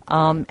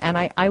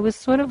 And I was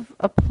sort of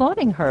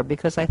applauding her,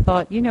 because I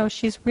thought,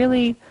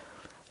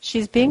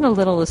 she's being a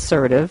little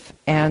assertive,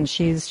 and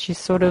she's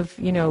sort of,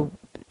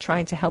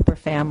 trying to help her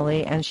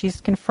family, and she's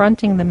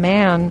confronting the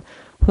man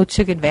who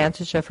took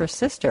advantage of her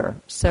sister.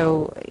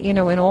 So, in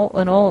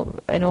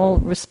all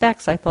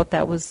respects, I thought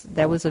that was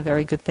a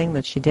very good thing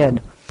that she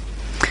did.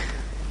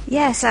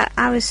 Yes,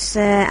 I was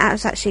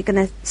actually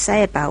going to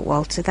say about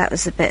Walter, that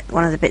was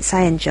one of the bits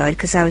I enjoyed,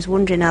 because I was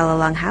wondering all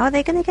along, how are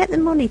they going to get the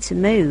money to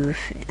move,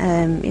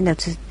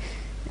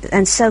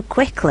 and so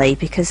quickly,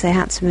 because they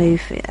had to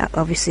move,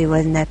 obviously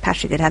when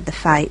Patrick had the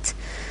fight,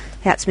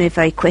 they had to move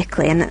very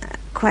quickly, and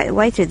quite a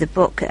way through the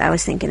book I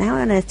was thinking, how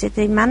on earth did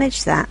they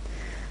manage that?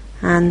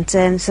 And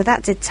so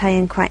that did tie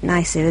in quite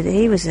nicely.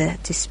 He was a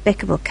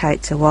despicable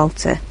character,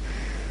 Walter.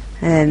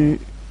 The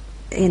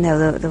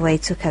way he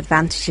took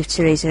advantage of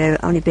Teresa,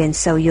 only being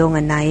so young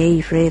and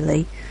naive,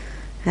 really.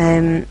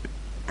 I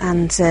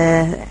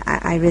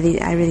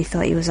really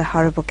thought he was a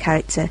horrible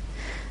character.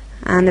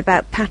 And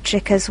about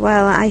Patrick as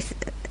well,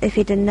 if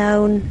he'd have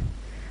known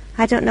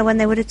I don't know when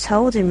they would have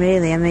told him,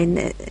 really. I mean,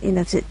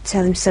 to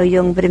tell him so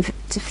young, but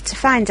to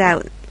find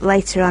out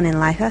later on in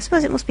life, I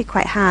suppose it must be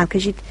quite hard,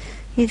 because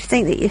you'd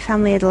think that your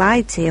family had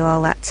lied to you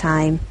all that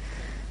time.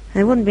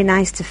 And it wouldn't be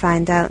nice to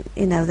find out,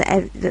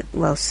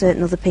 that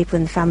certain other people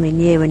in the family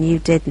knew and you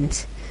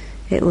didn't.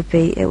 It would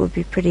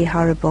be pretty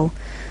horrible.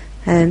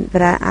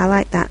 But I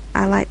like that.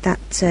 I like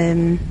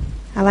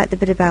the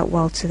bit about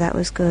Walter. That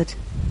was good.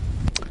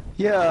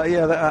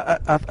 Yeah.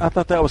 I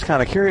thought that was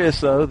kind of curious,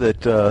 though,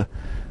 that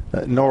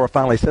Nora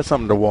finally said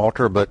something to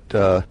Walter, but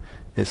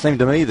it seemed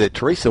to me that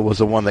Teresa was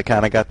the one that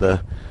kind of got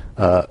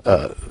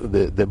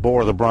that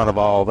bore the brunt of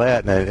all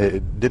that, and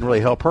it didn't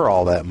really help her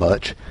all that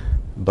much.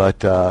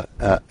 But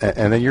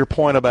and then your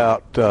point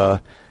about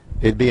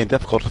it being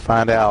difficult to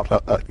find out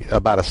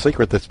about a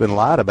secret that's been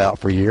lied about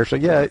for years. So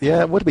yeah,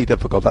 it would be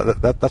difficult.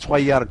 That's why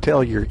you got to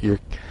tell your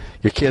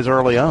kids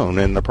early on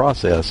in the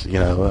process.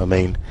 I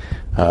mean,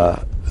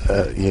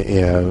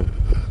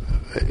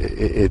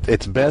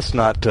 it's best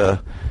not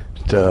to,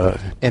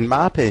 in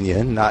my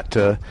opinion, not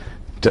to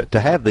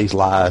have these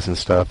lies and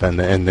stuff, and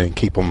then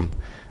keep them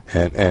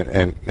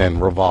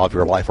and revolve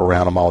your life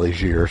around them all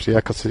these years. Yeah,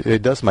 because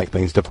it does make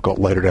things difficult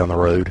later down the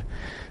road.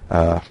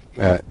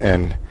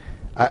 And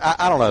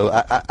I don't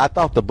know. I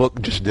thought the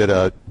book just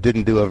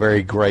didn't do a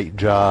very great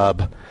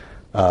job.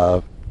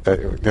 I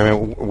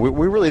mean,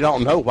 we really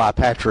don't know why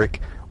Patrick,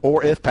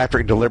 or if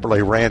Patrick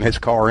deliberately ran his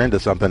car into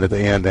something at the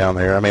end down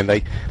there. I mean,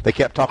 they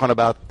kept talking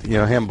about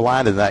him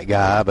blinding that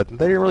guy, but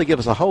they didn't really give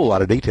us a whole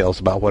lot of details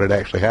about what had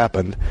actually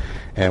happened,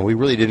 and we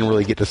really didn't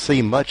really get to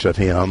see much of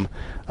him.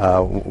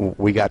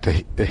 We got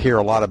to hear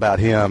a lot about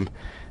him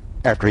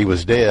after he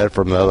was dead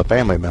from the other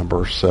family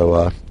members.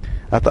 So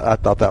I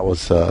thought that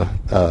was a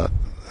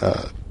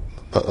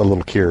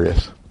little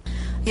curious.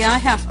 Yeah,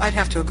 I'd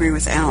have to agree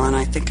with Alan.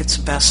 I think it's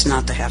best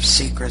not to have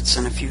secrets,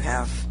 and if you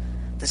have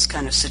this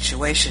kind of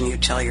situation, you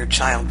tell your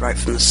child right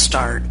from the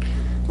start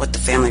what the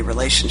family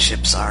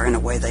relationships are in a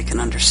way they can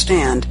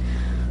understand.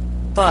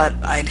 But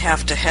I'd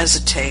have to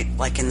hesitate,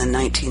 like in the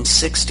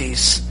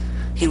 1960s,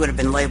 he would have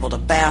been labeled a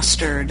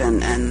bastard,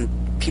 and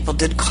people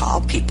did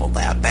call people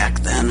that back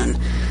then, and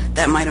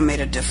that might have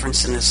made a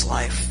difference in his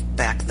life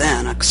back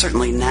then.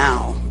 Certainly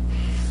now,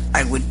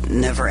 I would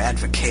never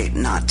advocate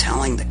not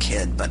telling the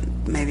kid, but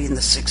maybe in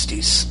the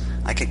 60s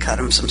I could cut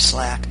him some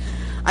slack.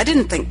 I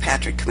didn't think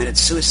Patrick committed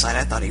suicide.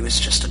 I thought he was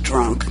just a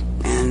drunk,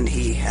 and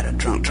he had a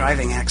drunk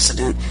driving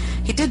accident.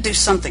 He did do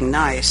something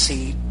nice.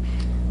 He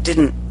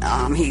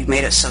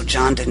made it so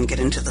John didn't get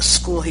into the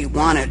school he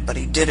wanted, but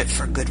he did it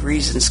for good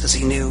reasons, because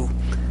he knew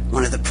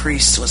one of the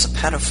priests was a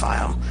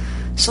pedophile.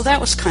 So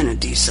that was kind of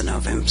decent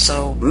of him.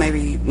 So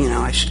maybe,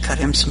 I should cut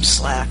him some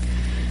slack.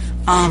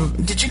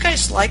 Did you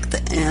guys like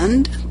the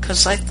end?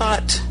 Because I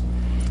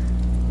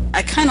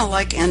kind of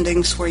like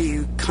endings where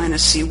you kind of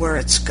see where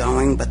it's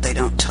going, but they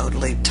don't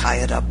totally tie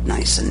it up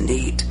nice and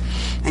neat.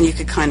 And you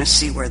could kind of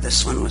see where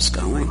this one was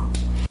going.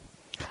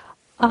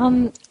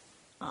 I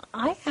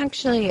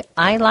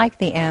like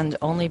the end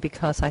only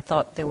because I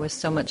thought there was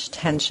so much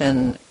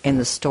tension in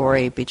the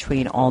story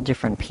between all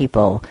different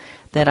people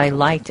that I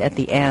liked at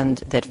the end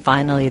that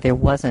finally there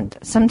wasn't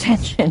some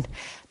tension,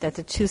 that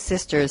the two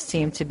sisters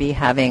seemed to be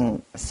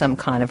having some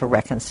kind of a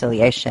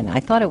reconciliation.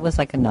 I thought it was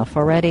like enough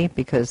already,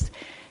 because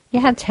you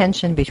had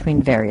tension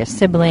between various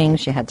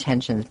siblings, you had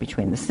tensions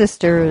between the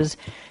sisters,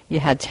 you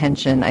had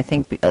tension, I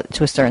think,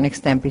 to a certain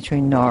extent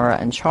between Nora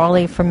and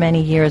Charlie for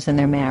many years in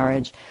their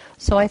marriage.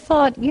 So I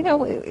thought,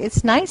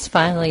 it's nice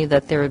finally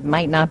that there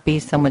might not be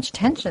so much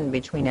tension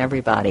between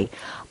everybody.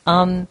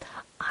 I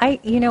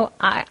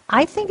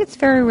think it's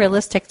very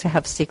realistic to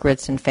have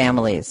secrets in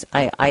families.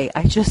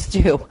 I just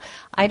do.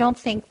 I don't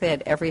think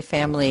that every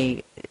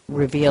family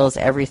reveals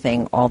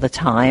everything all the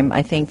time.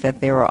 I think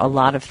that there are a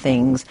lot of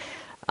things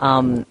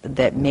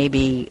that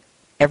maybe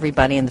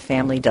everybody in the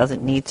family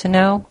doesn't need to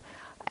know.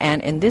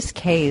 And in this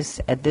case,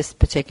 at this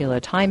particular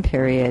time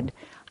period,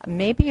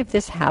 maybe if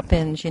this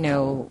happened,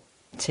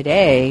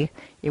 today,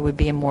 it would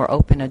be a more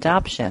open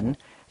adoption.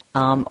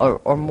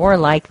 Or more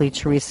likely,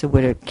 Teresa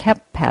would have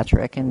kept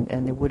Patrick, and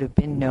there would have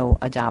been no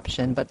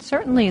adoption. But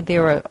certainly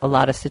there are a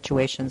lot of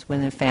situations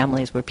within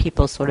families where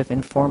people sort of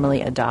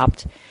informally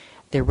adopt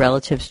their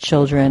relatives'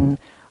 children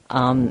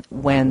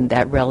when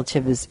that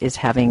relative is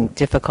having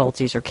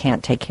difficulties or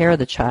can't take care of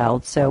the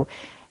child. So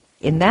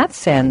in that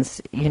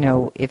sense,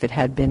 if it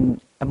had been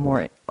a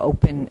more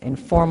open,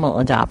 informal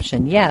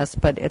adoption, yes.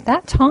 But at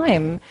that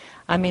time,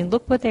 I mean,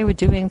 look what they were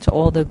doing to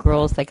all the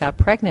girls that got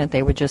pregnant.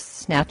 They were just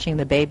snatching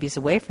the babies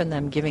away from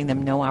them, giving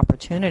them no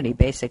opportunity,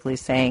 basically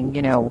saying,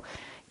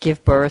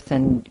 give birth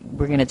and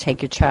we're going to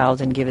take your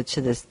child and give it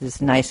to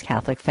this nice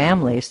Catholic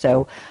family.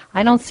 So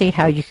I don't see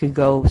how you could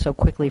go so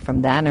quickly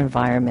from that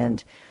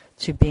environment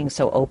to being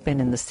so open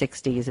in the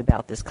 60s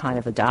about this kind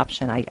of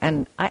adoption.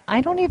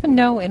 I don't even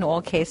know in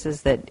all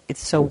cases that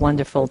it's so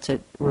wonderful to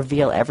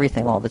reveal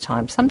everything all the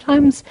time.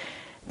 Sometimes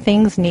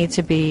things need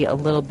to be a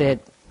little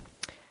bit,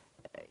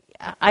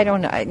 I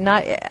don't know.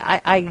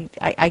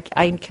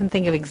 I can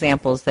think of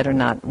examples that are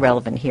not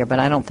relevant here, but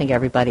I don't think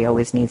everybody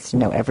always needs to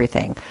know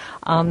everything.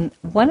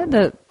 One of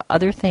the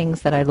other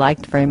things that I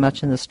liked very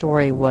much in the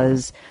story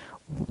was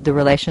the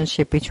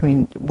relationship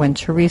between when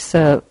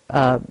Teresa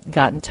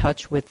got in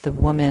touch with the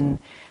woman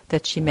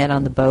that she met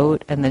on the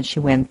boat, and then she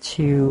went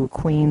to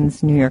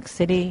Queens, New York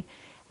City,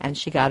 and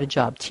she got a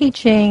job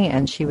teaching,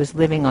 and she was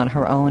living on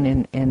her own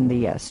in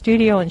the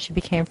studio, and she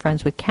became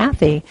friends with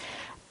Kathy.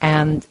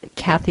 And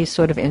Kathy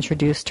sort of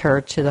introduced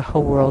her to the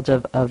whole world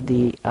of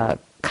the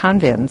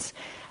convents.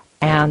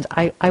 And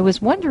I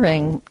was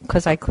wondering,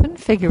 because I couldn't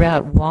figure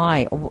out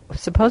why.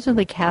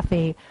 Supposedly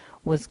Kathy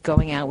was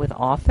going out with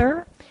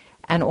Arthur,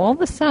 and all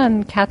of a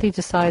sudden Kathy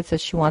decides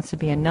that she wants to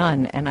be a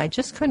nun. And I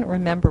just couldn't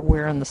remember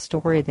where in the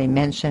story they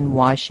mentioned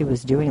why she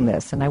was doing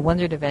this. And I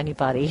wondered if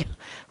anybody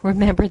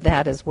remembered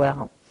that as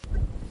well.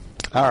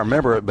 I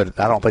remember it, but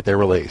I don't think they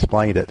really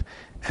explained it.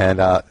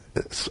 And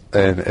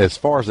as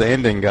far as the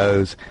ending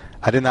goes,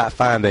 I did not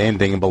find the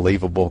ending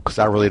believable, because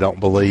I really don't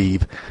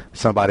believe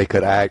somebody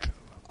could act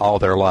all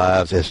their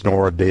lives as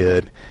Nora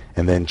did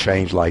and then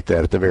change like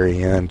that at the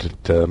very end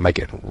to make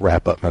it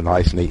wrap up in a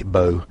nice, neat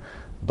bow.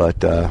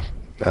 But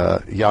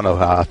y'all know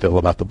how I feel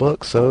about the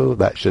book, so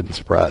that shouldn't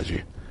surprise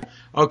you.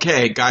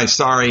 Okay, guys,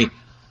 sorry.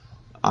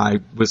 I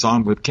was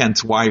on with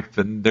Kent's wife,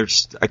 and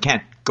I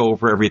can't go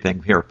over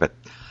everything here. But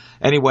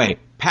anyway,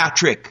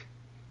 Patrick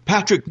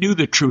knew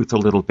the truth a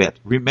little bit.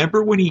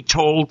 Remember when he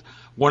told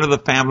one of the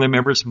family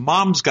members,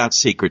 Mom's got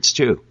secrets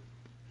too?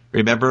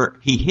 Remember,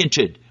 he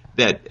hinted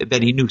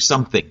that he knew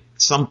something.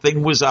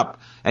 Something was up,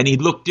 and he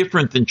looked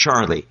different than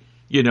Charlie,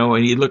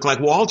 and he looked like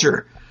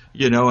Walter,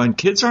 and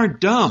kids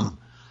aren't dumb,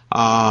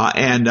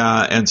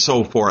 and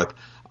so forth.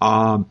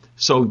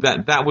 So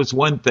that was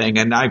one thing,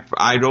 and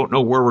I don't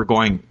know where we're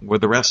going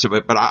with the rest of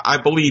it, but I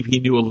believe he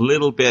knew a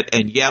little bit,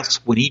 and yes,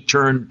 when he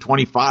turned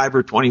 25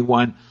 or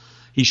 21,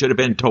 he should have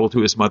been told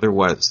who his mother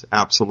was.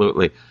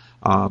 Absolutely.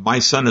 My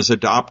son is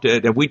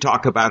adopted, and we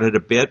talk about it a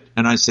bit.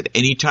 And I said,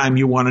 anytime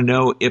you want to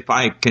know if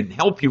I can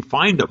help you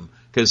find them,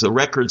 because the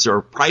records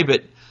are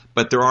private,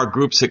 but there are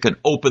groups that can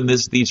open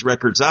these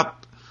records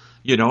up,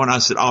 and I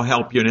said, I'll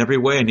help you in every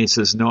way. And he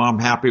says, no, I'm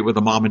happy with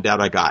the mom and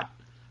dad I got.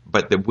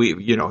 But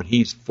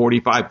he's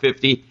 45,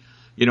 50,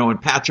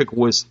 and Patrick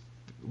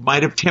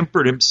might have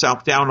tempered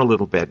himself down a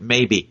little bit,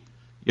 maybe.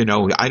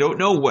 I don't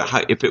know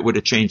if it would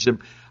have changed him.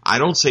 I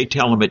don't say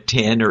tell him at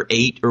 10 or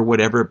 8 or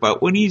whatever,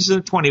 but when he's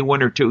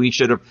 21 or 2, he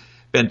should have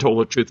been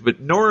told the truth. But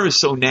Nora is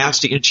so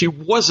nasty, and she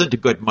wasn't a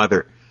good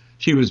mother.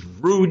 She was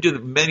rude to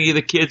many of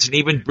the kids, and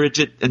even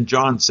Bridget and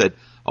John said,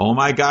 oh,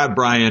 my God,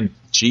 Brian,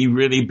 she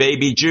really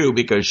babied you,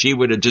 because she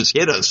would have just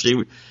hit us.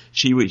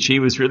 She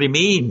was really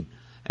mean,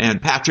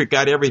 and Patrick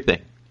got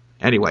everything.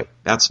 Anyway,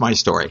 that's my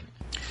story.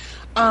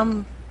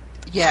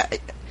 Yeah.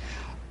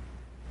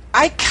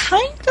 I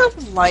kind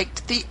of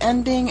liked the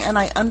ending, and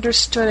I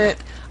understood it.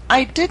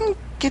 I didn't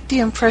get the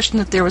impression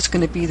that there was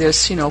going to be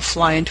this,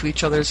 fly into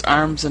each other's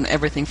arms and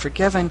everything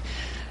forgiven.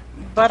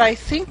 But I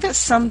think that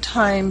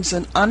sometimes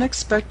an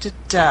unexpected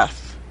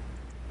death,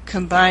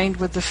 combined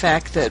with the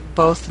fact that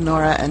both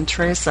Nora and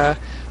Teresa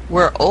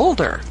were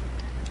older,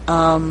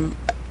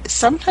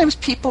 sometimes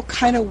people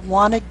kind of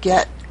want to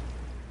get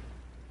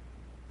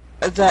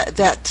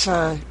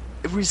that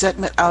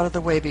resentment out of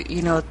the way,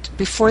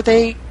 before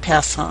they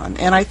pass on.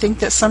 And I think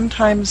that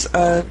sometimes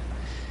an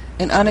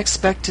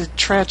unexpected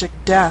tragic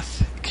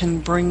death can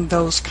bring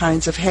those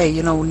kinds of,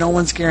 hey, no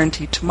one's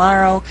guaranteed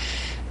tomorrow,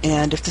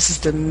 and if this is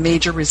the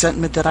major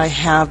resentment that I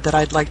have that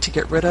I'd like to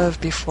get rid of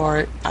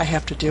before I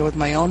have to deal with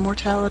my own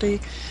mortality.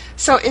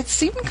 So it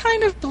seemed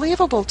kind of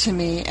believable to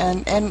me,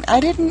 and I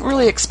didn't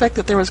really expect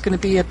that there was going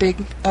to be a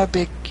big,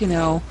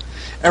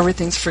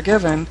 everything's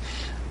forgiven.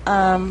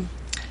 And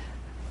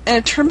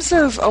in terms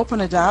of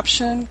open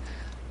adoption,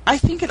 I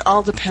think it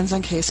all depends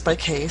on case by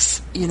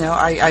case.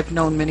 I've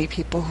known many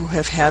people who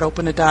have had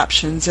open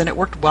adoptions, and it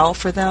worked well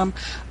for them.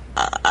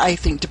 I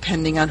think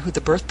depending on who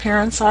the birth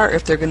parents are,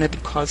 if they're going to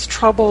cause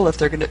trouble,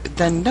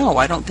 then no,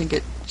 I don't think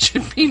it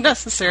should be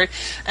necessary.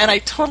 And I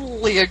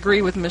totally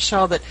agree with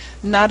Michelle that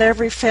not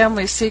every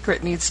family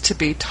secret needs to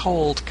be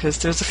told, because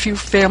there's a few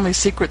family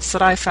secrets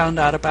that I found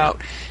out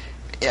about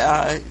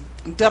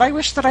that I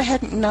wish that I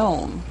hadn't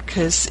known,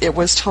 because it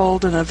was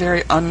told in a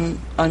very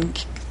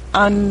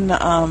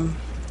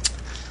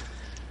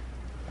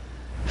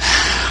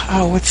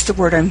what's the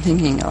word I'm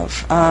thinking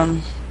of?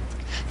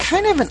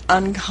 Kind of an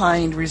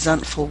unkind,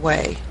 resentful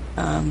way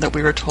that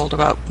we were told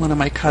about one of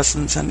my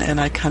cousins, and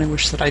I kind of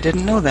wish that I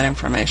didn't know that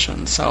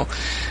information. So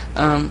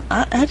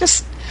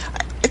it's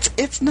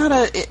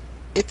not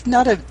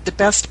the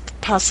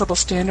best possible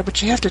standard,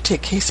 but you have to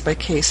take case by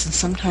case, and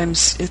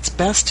sometimes it's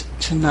best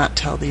to not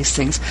tell these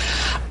things.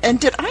 And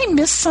did I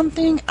miss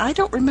something? I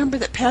don't remember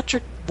that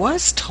Patrick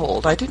was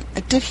told.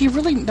 Did he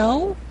really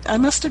know? I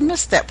must have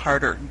missed that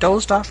part or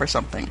dozed off or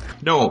something.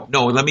 No,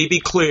 let me be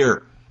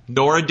clear.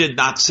 Nora did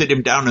not sit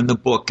him down in the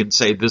book and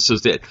say, this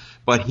is it.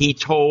 But he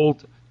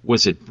told,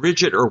 was it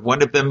Bridget or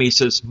one of them? He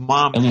says,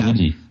 Mom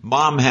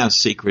has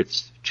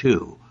secrets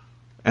too.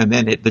 and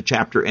then the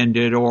chapter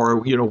ended, or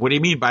what do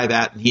you mean by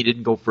that? And he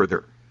didn't go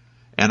further.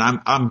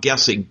 And I'm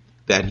guessing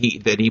that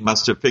he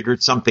must have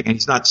figured something. And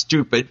he's not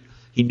stupid.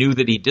 He knew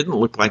that he didn't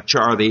look like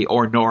Charlie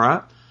or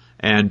Nora,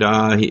 and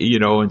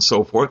and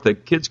so forth. The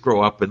kids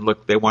grow up and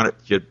they want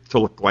it to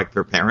look like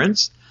their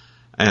parents.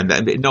 And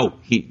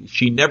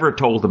she never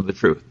told him the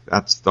truth.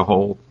 That's the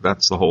whole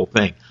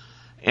thing.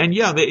 And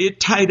yeah, it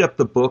tied up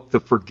the book, the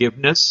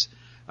forgiveness.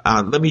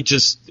 Let me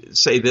just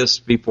say this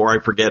before I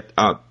forget.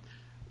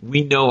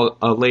 We know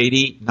a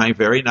lady, a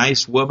very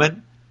nice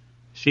woman.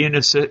 She and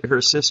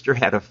her sister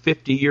had a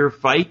 50-year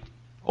fight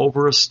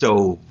over a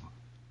stove.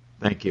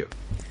 Thank you.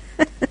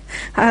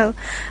 Oh,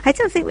 I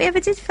don't think we ever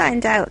did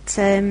find out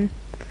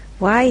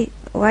why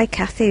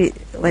Kathy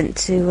went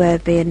to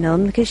be a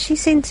nun, because she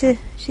seemed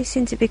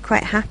to be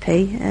quite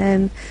happy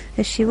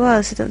as she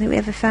was. I don't think we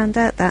ever found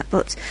out that,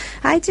 but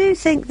I do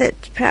think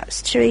that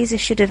perhaps Teresa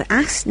should have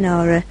asked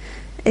Nora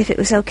if it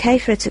was okay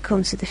for her to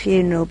come to the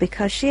funeral,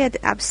 because she had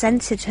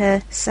absented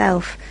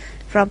herself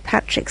from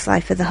Patrick's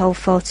life for the whole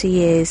 40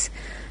 years.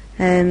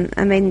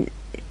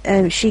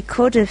 She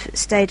could have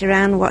stayed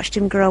around, watched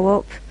him grow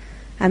up,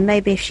 and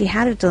maybe if she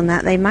had have done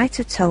that, they might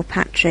have told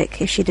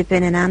Patrick if she'd have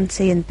been an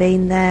auntie and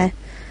been there.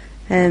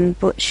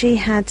 But she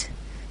had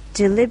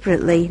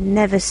deliberately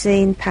never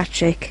seen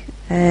Patrick,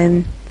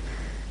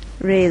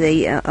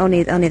 really,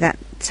 only that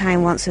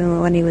time once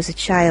when he was a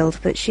child,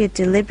 but she had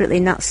deliberately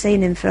not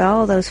seen him for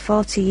all those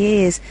 40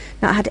 years,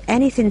 not had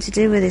anything to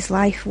do with his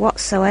life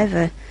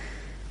whatsoever.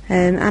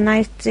 And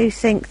I do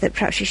think that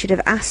perhaps she should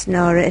have asked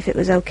Nora if it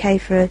was okay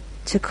for her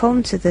to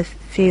come to the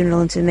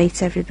funeral and to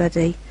meet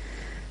everybody.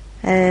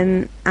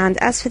 And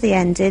as for the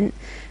ending,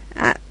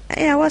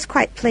 I was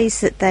quite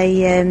pleased that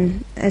they,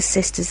 as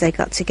sisters, they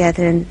got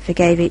together and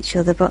forgave each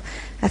other. But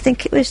I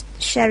think it was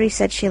Sherry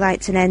said she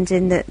liked an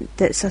ending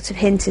that sort of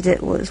hinted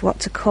at what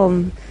to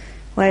come,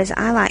 whereas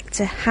I like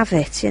to have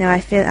it.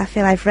 I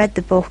feel I've read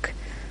the book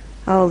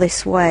all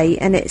this way,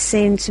 and it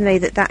seemed to me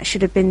that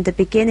should have been the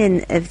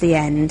beginning of the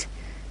end,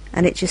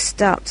 and it just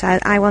stopped.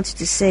 I wanted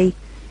to see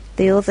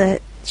the other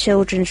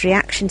children's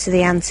reaction to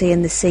the auntie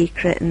and the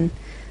secret, and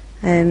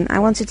I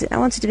wanted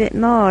a bit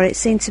more. It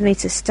seemed to me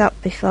to stop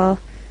before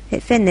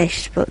it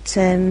finished, but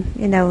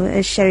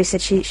as Sherry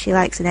said, she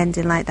likes an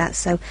ending like that,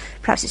 so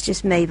perhaps it's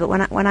just me, but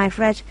when I've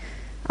read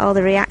all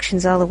the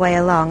reactions all the way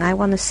along, I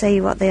want to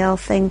see what they all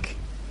think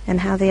and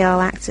how they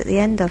all act at the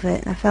end of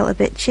it. I felt a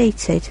bit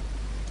cheated.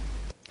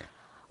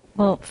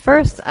 Well,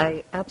 first,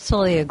 I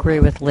absolutely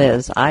agree with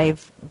Liz.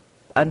 I've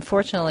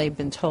unfortunately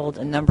been told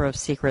a number of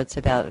secrets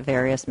about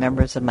various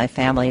members of my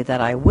family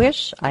that I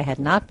wish I had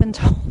not been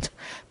told,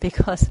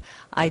 because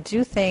I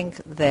do think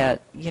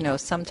that,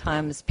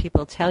 sometimes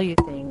people tell you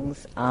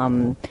things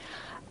and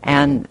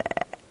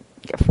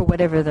for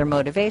whatever their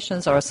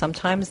motivations are,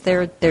 sometimes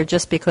they're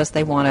just because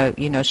they want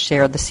to,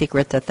 share the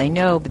secret that they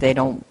know, but they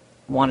don't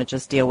want to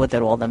just deal with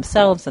it all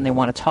themselves, and they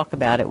want to talk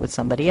about it with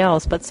somebody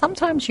else. But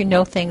sometimes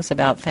things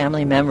about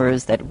family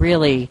members that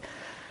really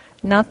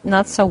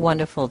not so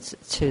wonderful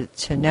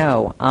to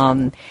know.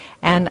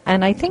 And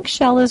I think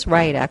Shell is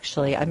right,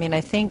 actually.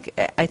 I think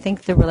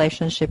the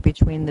relationship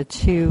between the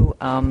two,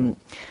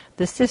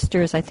 the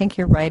sisters, I think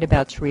you're right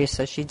about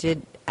Teresa. She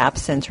did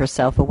absent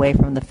herself away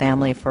from the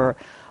family for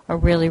a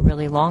really,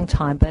 really long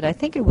time. But I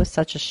think it was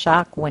such a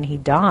shock when he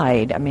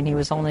died. He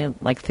was only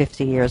like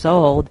 50 years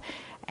old,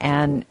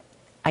 and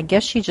I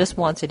guess she just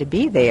wanted to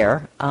be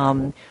there.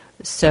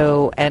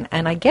 So, and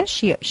I guess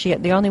she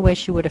the only way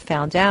she would have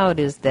found out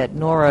is that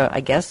Nora, I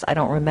guess, I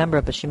don't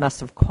remember, but she must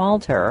have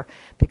called her,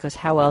 because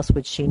how else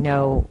would she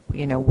know,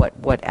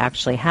 what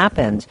actually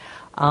happened?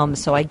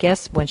 So I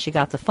guess when she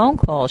got the phone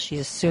call, she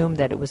assumed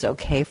that it was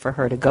okay for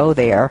her to go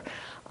there,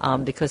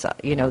 because,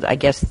 I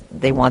guess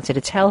they wanted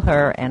to tell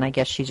her, and I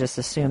guess she just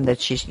assumed that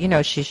she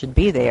should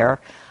be there.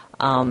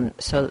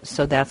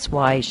 So that's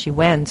why she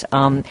went.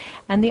 And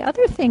the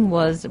other thing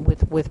was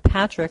with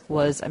Patrick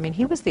was,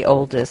 he was the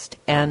oldest,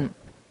 and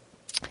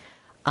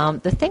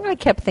the thing I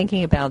kept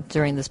thinking about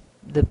during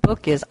the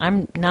book is,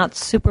 I'm not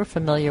super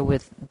familiar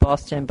with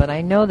Boston, but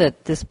I know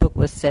that this book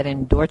was set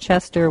in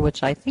Dorchester,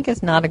 which I think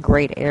is not a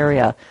great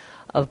area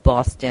of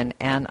Boston.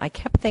 And I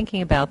kept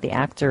thinking about the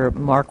actor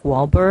Mark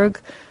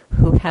Wahlberg,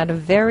 who had a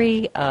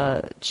very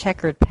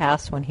checkered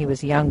past when he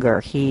was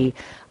younger. He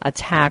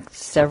attacked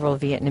several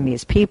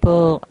Vietnamese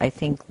people. I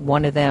think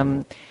one of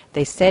them,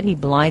 they said he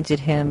blinded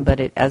him, but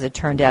as it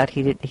turned out,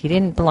 he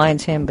didn't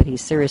blind him, but he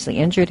seriously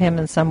injured him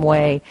in some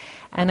way.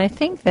 And I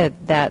think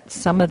that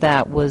some of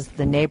that was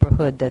the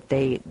neighborhood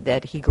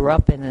that he grew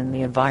up in, and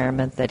the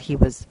environment that he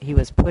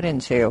was put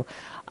into.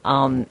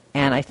 And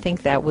I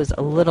think that was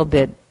a little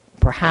bit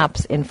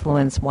perhaps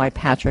influenced why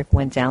Patrick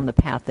went down the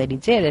path that he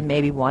did, and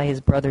maybe why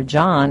his brother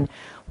John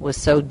was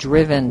so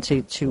driven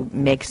to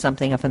make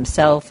something of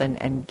himself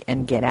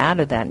and get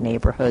out of that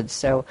neighborhood.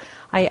 So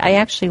I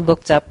actually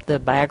looked up the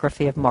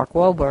biography of Mark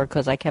Wahlberg,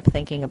 because I kept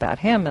thinking about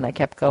him, and I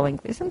kept going,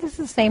 isn't this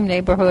the same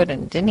neighborhood?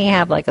 And didn't he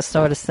have like a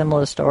sort of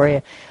similar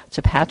story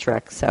to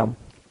Patrick? So,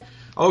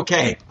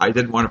 okay, I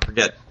didn't want to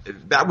forget.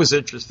 That was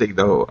interesting,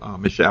 though,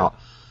 Michelle.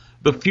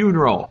 The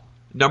funeral.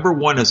 Number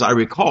one, as I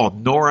recall,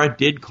 Nora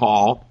did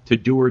call to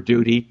do her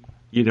duty.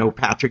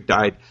 Patrick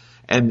died.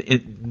 And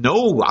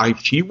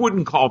she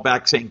wouldn't call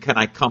back saying, can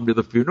I come to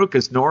the funeral?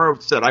 Because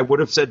Nora said, I would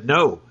have said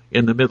no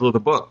in the middle of the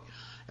book.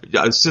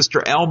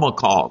 Sister Elma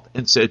called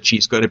and said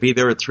she's going to be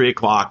there at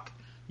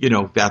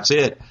 3:00. That's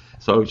it.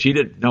 So she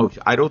didn't know.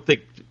 I don't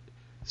think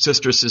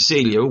Sister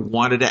Cecilia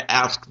wanted to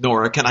ask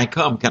Nora, can I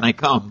come? Can I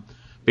come?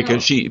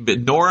 Because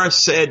Nora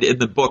said in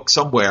the book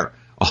somewhere,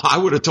 I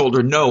would have told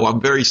her, no, I'm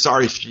very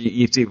sorry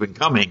she's even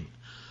coming.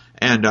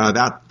 And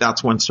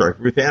that's one story.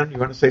 Ruth Ann, you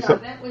want to say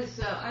something? That was,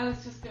 I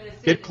was just going to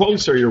say... Get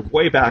closer. You're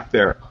way back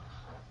there.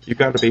 You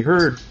got to be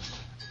heard.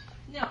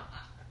 No,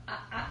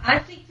 I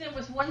think there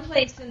was one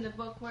place in the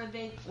book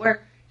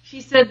where she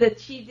said that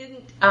she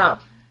didn't,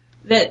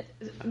 that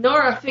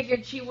Nora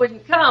figured she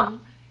wouldn't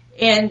come,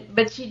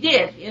 but she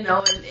did,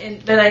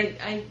 but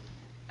I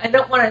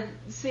don't want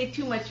to say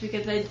too much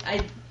because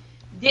I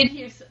did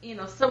hear,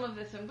 some of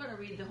this. I'm going to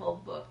read the whole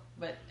book,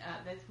 but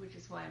which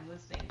is why I'm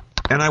listening.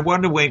 And I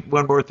want to make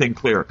one more thing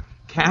clear.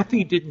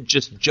 Kathy didn't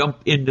just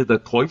jump into the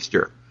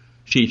cloister.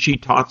 She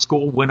taught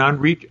school, went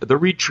on the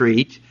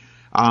retreat,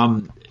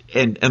 and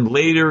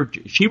later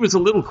she was a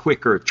little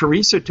quicker.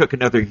 Teresa took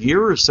another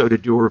year or so to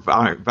do her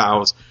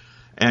vows,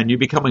 and you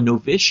become a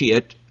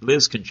novitiate.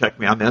 Liz can check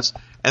me on this.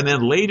 And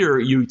then later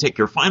you take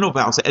your final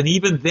vows, and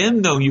even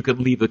then, though, you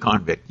can leave the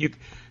convent.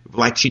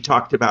 Like she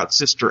talked about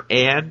Sister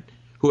Anne,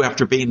 who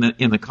after being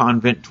in the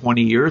convent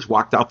 20 years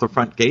walked out the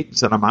front gate and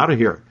said, I'm out of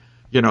here.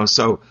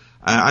 So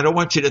I don't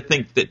want you to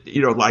think that,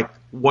 like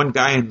one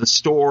guy in the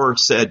store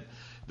said,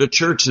 the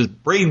church is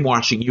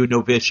brainwashing you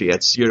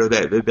novitiates.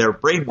 They're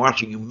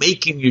brainwashing you,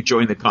 making you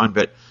join the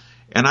convent.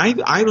 And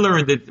I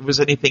learned that it was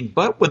anything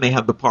but when they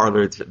had the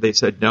parlor. They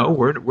said, no,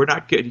 we're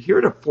not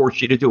here to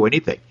force you to do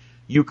anything.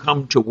 You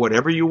come to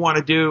whatever you want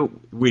to do.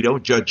 We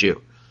don't judge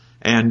you.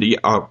 And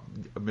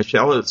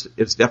Michelle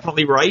is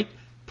definitely right.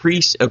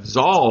 Priests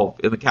absolve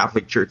in the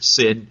Catholic Church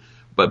sin,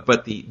 but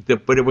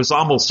it was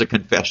almost a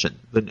confession.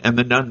 And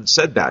the nun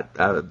said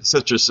that.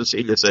 Sister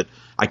Cecilia said,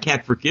 I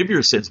can't forgive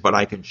your sins, but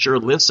I can sure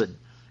listen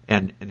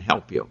and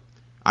help you.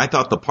 I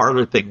thought the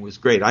parlor thing was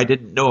great. I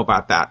didn't know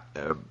about that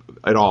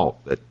at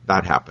all,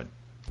 that happened.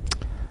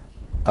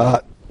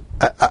 I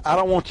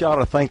don't want y'all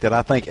to think that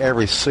I think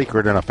every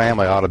secret in a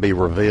family ought to be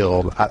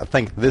revealed. I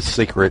think this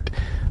secret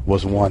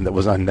was one that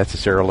was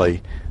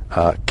unnecessarily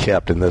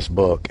kept in this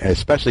book,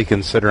 especially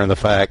considering the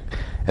fact,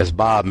 as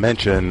Bob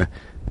mentioned,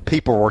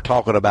 people were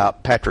talking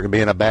about Patrick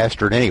being a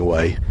bastard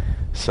anyway.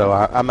 So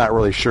I'm not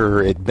really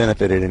sure it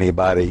benefited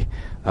anybody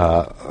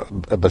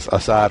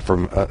aside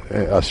from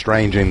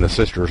estranging the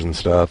sisters and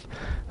stuff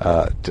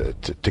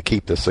to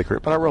keep this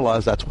secret. But I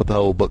realize that's what the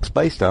whole book's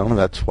based on, and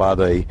that's why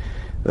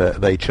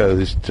they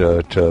chose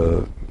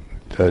to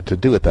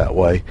do it that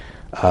way.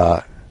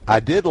 I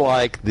did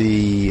like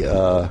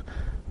the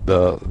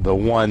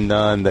one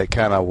nun that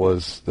kind of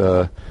was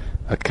kind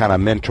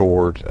of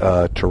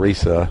mentored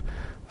Teresa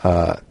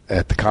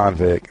at the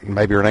convict.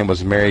 Maybe her name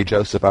was Mary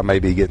Joseph. I may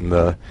be getting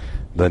the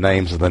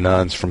names of the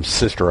nuns from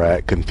Sister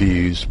Act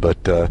confused,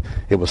 but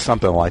it was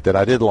something like that.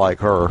 I did like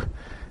her,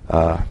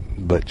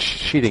 but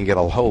she didn't get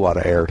a whole lot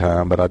of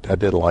airtime, but I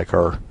did like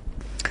her.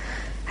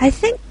 I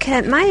think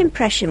my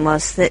impression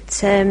was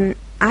that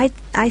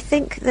I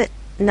think that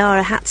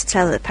Nora had to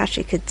tell her that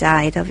Patrick had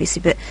died,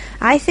 obviously, but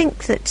I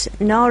think that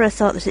Nora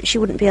thought that she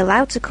wouldn't be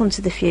allowed to come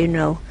to the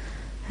funeral.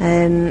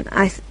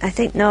 I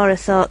think Nora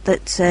thought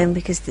that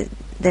because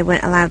they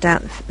weren't allowed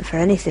out for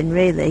anything,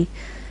 really.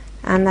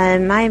 And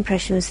my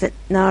impression was that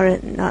Nora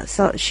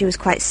thought she was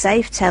quite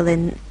safe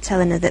telling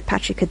her that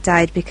Patrick had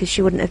died because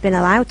she wouldn't have been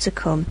allowed to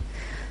come.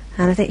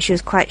 And I think she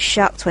was quite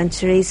shocked when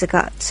Teresa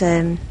got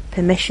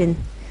permission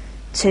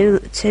to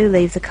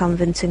leave the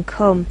convent and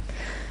come.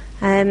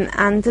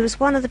 And there was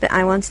one other bit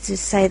I wanted to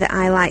say that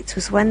I liked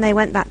was when they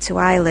went back to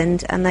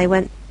Ireland and they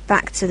went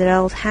back to their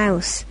old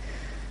house.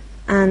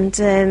 And,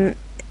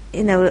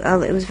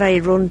 it was very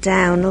run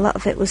down. A lot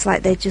of it was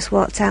like they just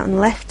walked out and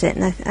left it.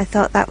 And I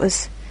thought that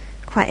was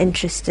quite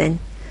interesting.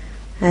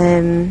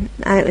 And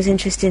it was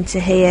interesting to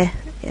hear,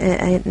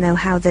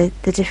 how the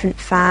different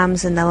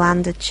farms and the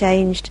land had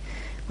changed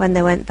when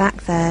they went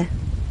back there.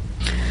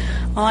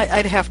 Well,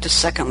 I'd have to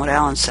second what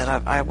Alan said.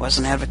 I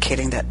wasn't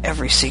advocating that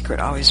every secret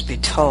always be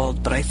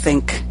told, but I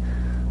think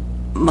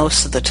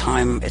most of the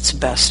time it's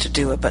best to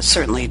do it, but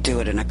certainly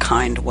do it in a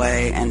kind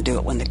way and do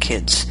it when the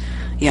kid's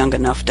young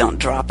enough. Don't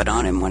drop it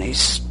on him when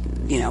he's,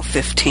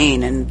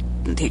 15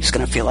 and he's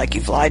going to feel like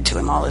you've lied to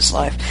him all his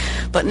life.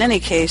 But in any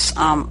case,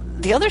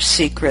 the other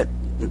secret,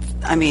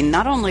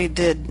 not only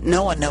did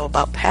no one know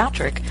about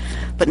Patrick,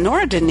 but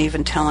Nora didn't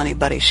even tell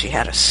anybody she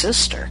had a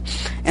sister.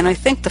 And I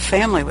think the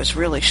family was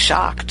really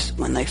shocked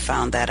when they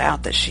found that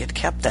out, that she had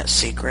kept that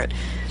secret.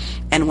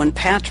 And when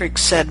Patrick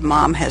said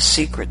Mom has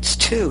secrets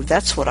too,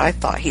 that's what I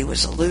thought he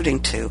was alluding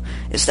to,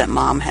 is that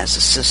Mom has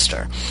a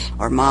sister,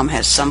 or Mom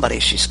has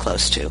somebody she's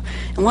close to.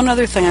 And one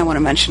other thing I want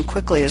to mention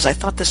quickly is I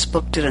thought this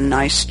book did a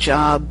nice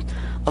job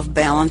of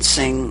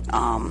balancing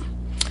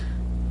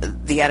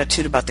the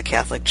attitude about the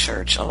Catholic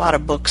Church. A lot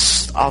of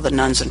books, all the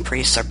nuns and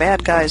priests are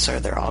bad guys or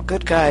they're all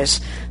good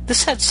guys.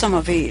 This had some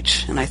of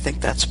each, and I think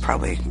that's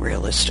probably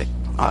realistic.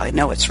 I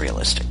know it's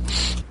realistic.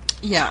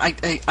 Yeah,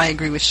 I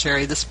agree with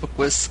Sherry. This book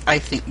was, I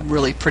think,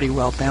 really pretty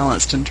well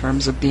balanced in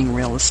terms of being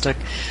realistic.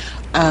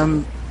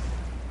 You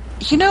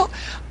know,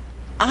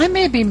 I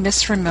may be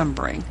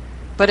misremembering,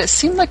 but it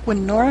seemed like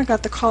when Nora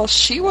got the call,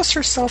 she was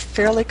herself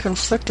fairly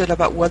conflicted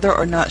about whether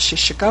or not she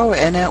should go,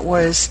 and it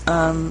was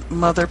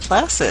Mother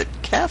Placid,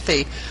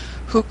 Kathy,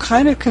 who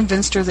kind of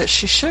convinced her that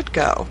she should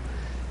go.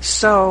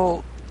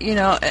 So, you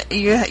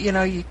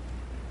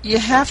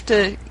have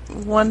to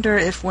wonder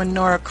if when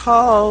Nora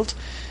called,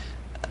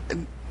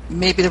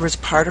 maybe there was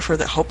part of her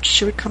that hoped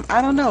she would come.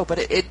 I don't know, but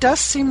it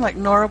does seem like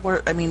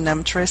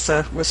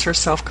Teresa was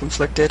herself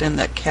conflicted, and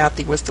that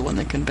Kathy was the one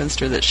that convinced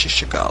her that she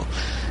should go.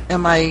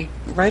 Am I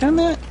right on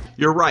that?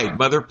 You're right.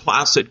 Mother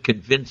Placid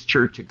convinced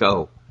her to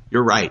go.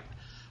 You're right.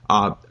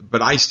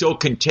 But I still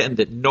contend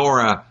that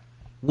Nora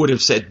would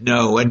have said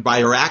no, and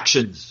by her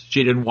actions,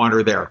 she didn't want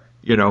her there,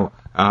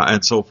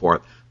 and so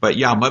forth. But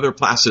yeah, Mother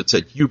Placid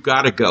said, you've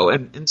got to go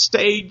and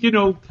stay,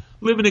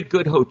 live in a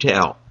good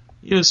hotel.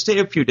 Stay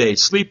a few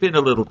days, sleep in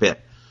a little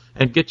bit,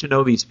 and get to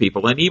know these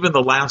people. And even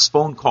the last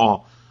phone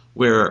call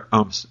where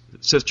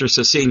Sister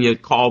Cecilia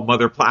called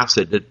Mother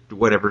Placid at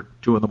 2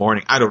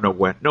 a.m, I don't know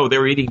when. No, they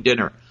were eating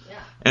dinner. Yeah.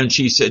 And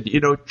she said,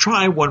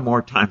 try one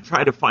more time.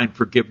 Try to find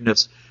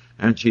forgiveness.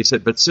 And she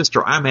said, but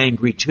Sister, I'm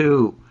angry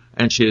too.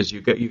 And she says,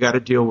 you got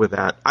to deal with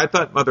that. I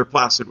thought Mother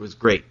Placid was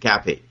great,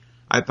 Kathy.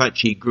 I thought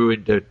she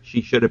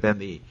should have been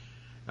the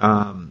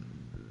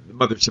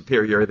Mother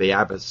Superior, the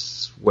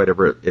Abbess,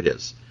 whatever it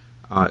is.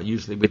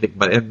 Usually we think,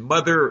 and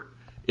Mother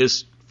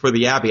is for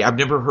the Abbey. I've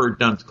never heard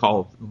nuns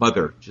called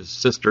Mother, just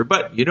Sister.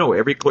 But,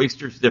 every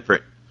cloister is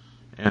different.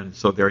 And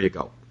so there you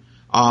go.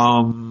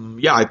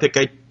 I think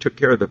I took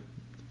care of the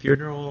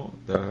funeral,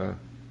 the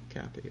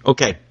Kathy.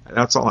 Okay,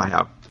 that's all I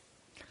have.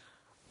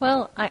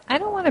 Well, I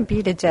don't want to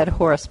beat a dead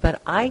horse,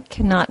 but I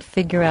cannot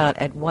figure out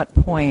at what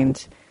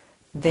point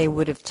they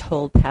would have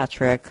told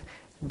Patrick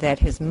that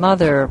his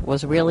mother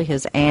was really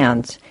his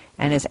aunt,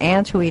 and his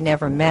aunt, who he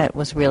never met,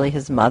 was really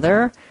his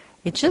mother.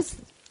 It just,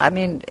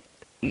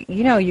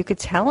 you could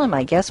tell him,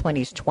 I guess, when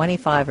he's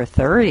 25 or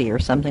 30 or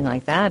something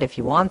like that if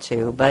you want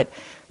to, but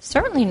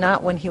certainly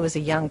not when he was a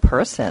young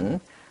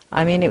person.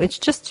 It was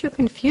just too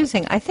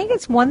confusing. I think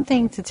it's one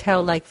thing to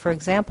tell, like, for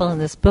example, in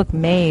this book,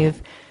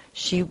 Maeve,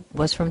 she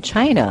was from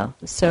China.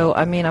 So,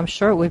 I'm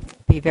sure it would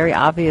be very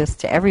obvious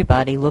to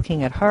everybody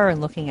looking at her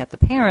and looking at the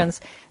parents,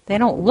 they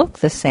don't look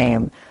the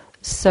same.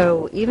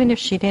 So even if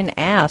she didn't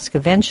ask,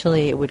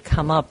 eventually it would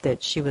come up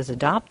that she was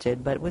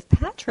adopted. But with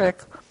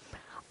Patrick,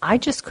 I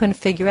just couldn't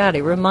figure out.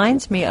 It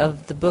reminds me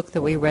of the book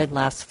that we read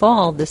last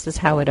fall, This Is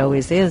How It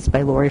Always Is,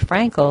 by Laurie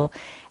Frankel,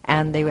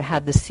 and they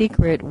had The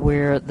Secret,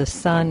 where the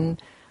son,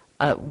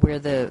 where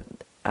the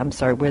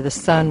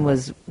son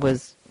was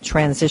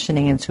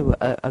transitioning into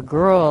a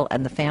girl,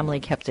 and the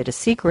family kept it a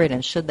secret,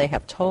 and should they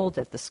have told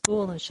at the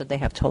school, and should they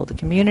have told the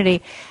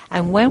community,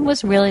 and when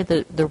was really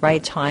the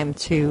right time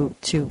to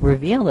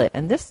reveal it?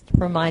 And this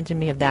reminded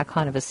me of that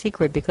kind of a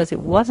secret, because it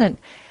wasn't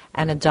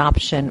an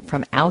adoption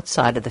from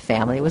outside of the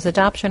family. It was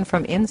adoption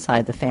from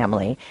inside the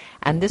family.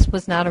 And this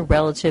was not a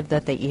relative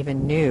that they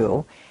even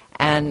knew.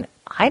 And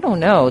I don't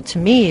know, to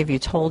me, if you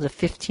told a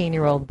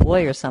 15-year-old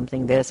boy or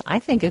something this, I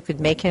think it could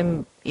make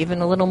him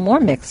even a little more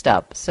mixed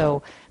up.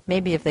 So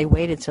maybe if they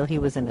waited till he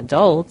was an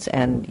adult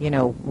and,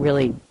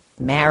 really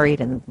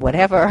married and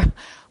whatever.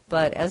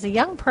 But as a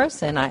young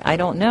person, I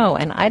don't know.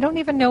 And I don't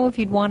even know if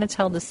you'd want to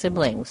tell the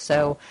siblings.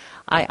 So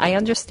I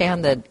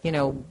understand that,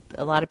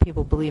 a lot of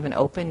people believe in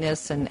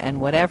openness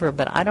and whatever,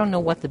 but I don't know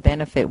what the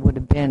benefit would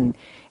have been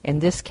in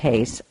this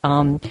case.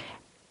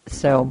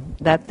 So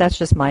that's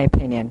just my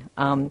opinion.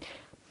 And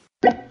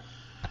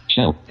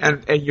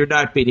you're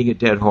not beating a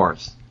dead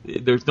horse.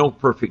 There's no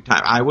perfect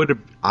time. I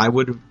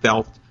would have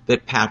felt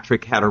that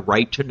Patrick had a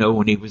right to know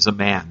when he was a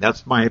man.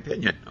 That's my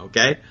opinion,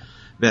 okay?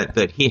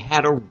 That he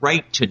had a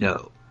right to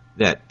know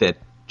that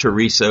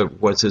Teresa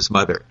was his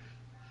mother,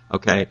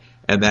 okay?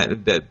 And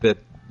that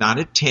not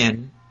at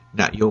 10,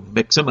 you'll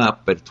mix him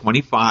up, but at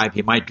 25,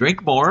 he might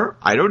drink more.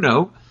 I don't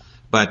know.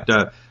 But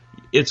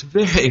it's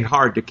very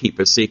hard to keep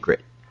a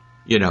secret,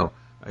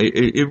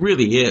 It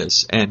really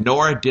is. And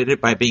Nora did it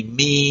by being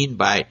mean,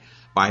 by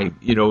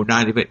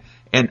not even.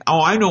 And,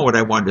 I know what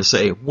I wanted to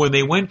say. When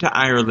they went to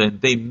Ireland,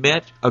 they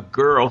met a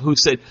girl who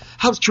said,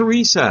 "How's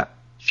Teresa?"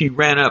 She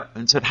ran up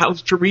and said,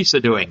 "How's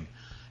Teresa doing?"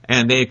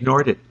 And they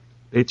ignored it.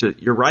 They said,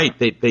 "You're right.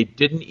 They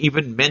didn't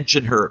even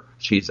mention her.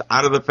 She's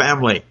out of the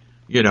family,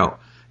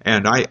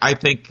 And I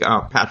think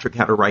Patrick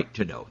had a right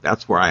to know.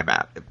 That's where I'm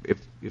at.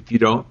 If you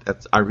don't,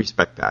 I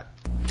respect that.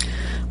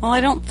 Well,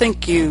 I don't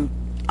think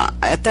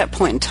at that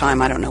point in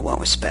time, I don't know what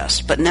was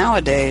best. But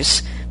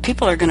nowadays,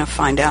 people are going to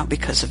find out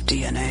because of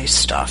DNA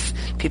stuff.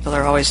 People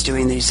are always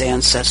doing these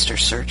ancestor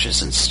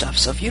searches and stuff.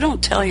 So if you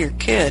don't tell your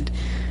kid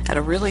at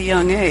a really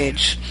young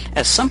age,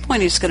 at some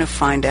point he's going to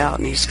find out,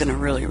 and he's going to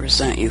really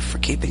resent you for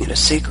keeping it a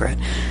secret.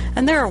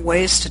 And there are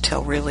ways to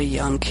tell really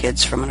young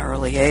kids from an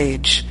early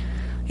age,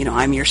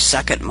 I'm your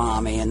second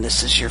mommy and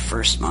this is your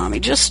first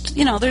mommy. Just,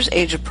 there's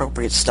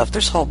age-appropriate stuff.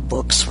 There's whole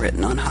books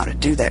written on how to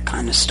do that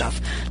kind of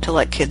stuff to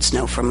let kids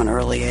know from an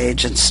early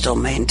age and still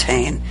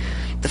maintain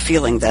the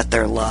feeling that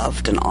they're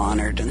loved and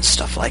honored and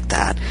stuff like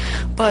that.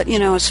 But,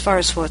 as far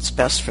as what's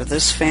best for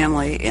this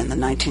family in the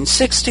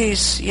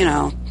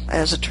 1960s,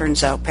 as it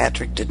turns out,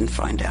 Patrick didn't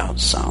find out,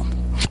 so.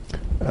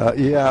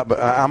 Yeah,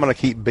 but I'm going to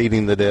keep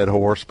beating the dead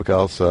horse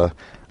because,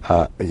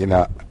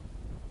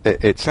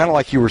 it sounded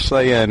like you were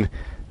saying,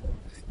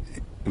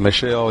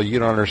 Michelle, you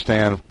don't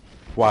understand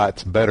why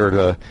it's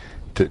better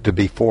to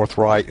be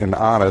forthright and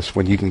honest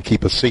when you can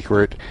keep a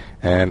secret,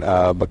 and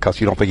because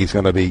you don't think he's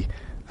going to be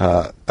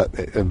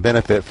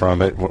benefit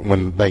from it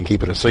when they can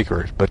keep it a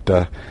secret.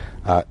 But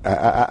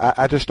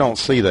I just don't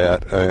see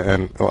that,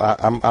 and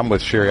I'm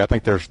with Sherry. I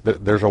think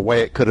there's a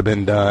way it could have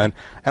been done,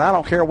 and I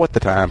don't care what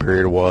the time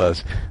period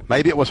was.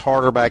 Maybe it was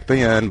harder back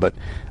then, but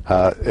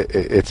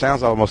it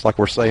sounds almost like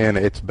we're saying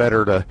it's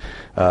better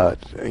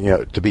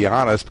to be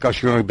honest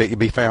because you're going to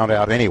be found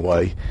out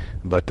anyway.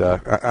 But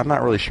I'm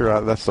not really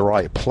sure that's the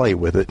right play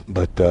with it.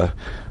 But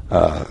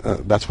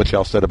that's what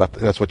y'all said about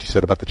that's what you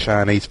said about the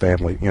Chinese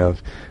family.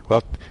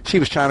 Well, she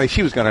was Chinese,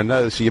 she was going to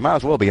know, so you might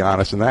as well be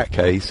honest in that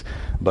case.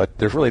 But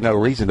there's really no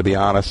reason to be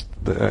honest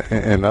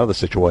in other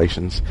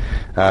situations.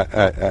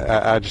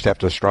 I just have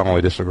to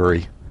strongly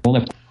disagree.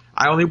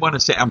 I only want to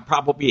say I'm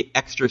probably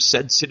extra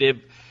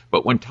sensitive,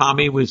 but when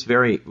Tommy was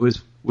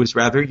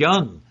rather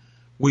young,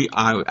 we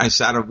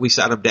sat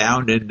him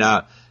down, and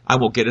I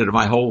won't get into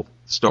my whole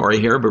story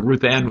here, but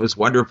Ruth Ann was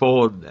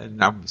wonderful,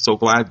 and I'm so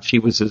glad she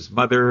was his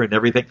mother and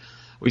everything.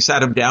 We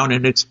sat him down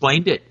and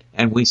explained it,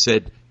 and we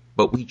said,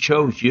 but we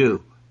chose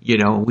you,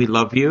 and we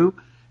love you.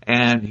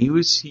 And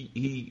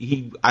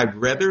I'd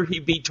rather he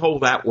be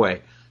told that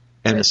way.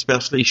 And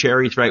especially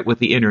Sherry's right with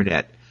the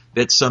internet,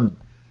 that some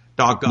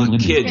doggone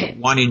kid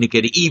wanting to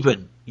get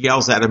even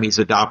yells at him he's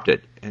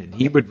adopted. And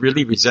he would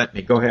really resent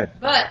me. Go ahead.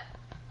 But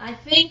I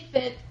think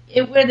that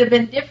it would have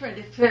been different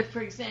if,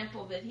 for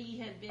example, that he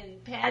had been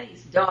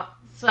Patty's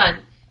son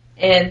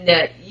and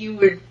you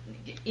were,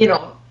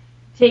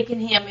 taking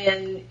him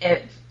in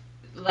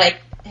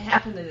like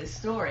happened in this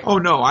story. Oh,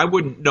 no, I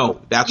wouldn't.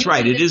 No, that's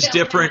right. It is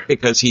different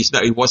because he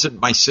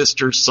wasn't my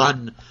sister's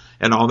son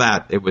and all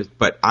that. It was,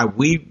 but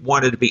we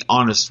wanted to be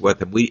honest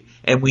with him.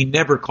 We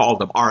never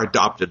called him our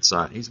adopted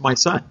son. He's my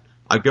son.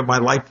 I give my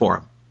life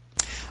for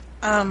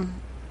him.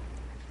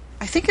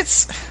 I think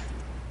it's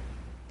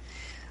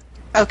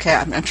okay.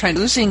 I'm trying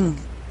losing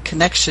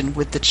connection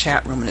with the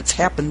chat room, and it's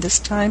happened this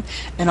time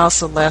and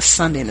also last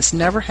Sunday, and it's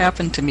never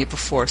happened to me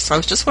before. So I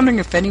was just wondering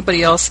if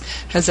anybody else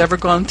has ever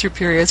gone through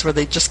periods where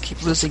they just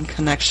keep losing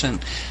connection,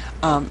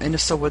 and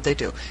if so, what they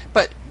do.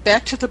 But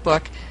back to the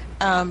book,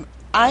 I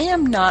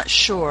am not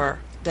sure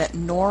that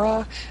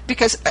Nora,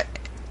 because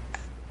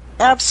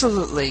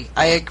absolutely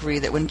I agree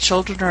that when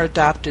children are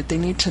adopted, they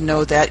need to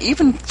know that,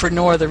 even for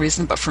no other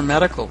reason but for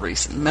medical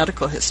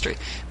history.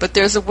 But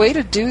there's a way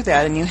to do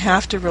that, and you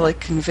have to really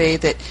convey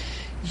that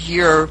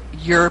your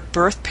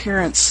birth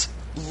parents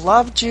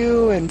loved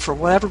you, and for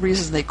whatever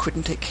reason they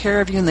couldn't take care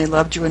of you, and they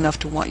loved you enough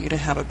to want you to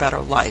have a better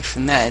life,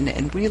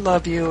 and we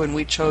love you and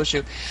we chose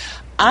you.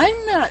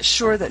 I'm not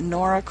sure that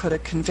Nora could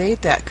have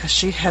conveyed that because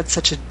she had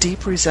such a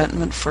deep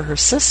resentment for her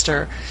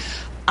sister.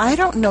 I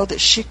don't know that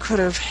she could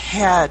have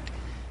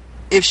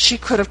if she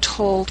could have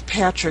told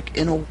Patrick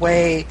in a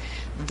way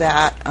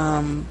that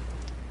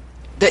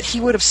that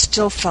he would have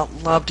still felt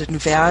loved and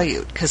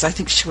valued, because I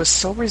think she was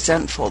so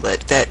resentful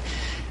that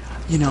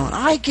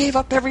I gave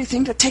up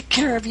everything to take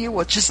care of you,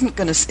 which it's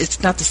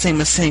not the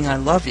same as saying I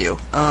love you,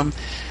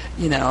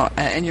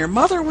 and your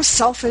mother was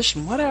selfish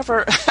and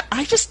whatever.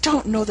 I just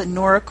don't know that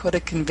Nora could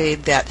have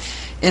conveyed that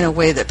in a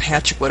way that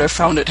Patrick would have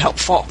found it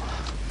helpful.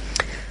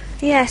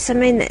 Yes, I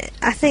mean,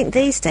 I think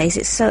these days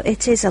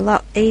it is a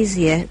lot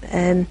easier.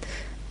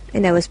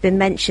 It's been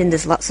mentioned,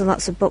 there's lots and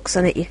lots of books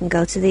on it. You can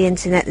go to the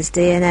internet, there's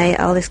DNA,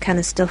 all this kind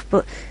of stuff.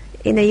 But,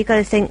 you've got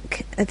to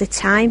think of the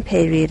time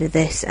period of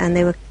this, and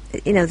they were,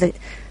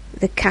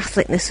 the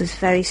Catholicness was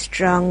very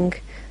strong,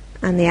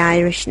 and the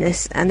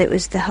Irishness, and it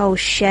was the whole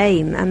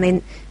shame. I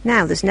mean,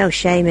 now there's no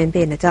shame in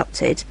being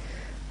adopted.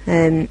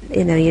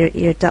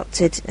 You're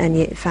adopted, and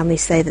your family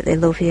say that they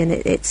love you, and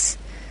it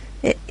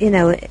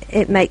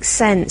makes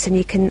sense, and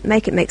you can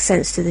make it make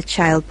sense to the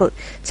child. But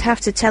to have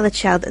to tell a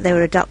child that they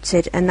were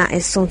adopted, and that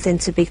is something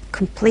to be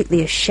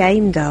completely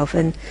ashamed of,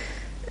 and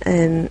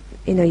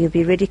you'll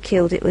be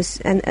ridiculed. It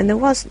was, and there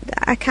was.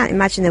 I can't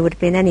imagine there would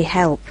have been any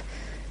help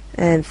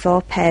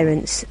for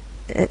parents,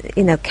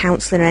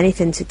 counselling or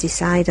anything to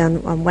decide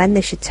on when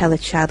they should tell a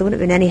child. There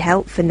wouldn't have been any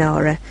help for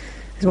Nora,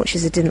 as much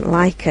as I didn't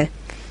like her.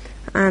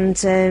 And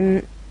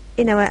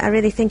I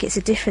really think it's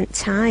a different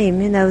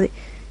time.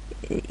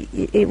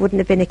 it wouldn't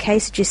have been a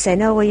case of just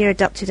saying, "Oh, well, you're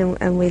adopted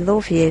and we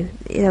love you."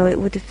 You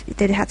know,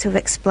 they'd had to have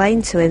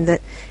explained to him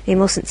that he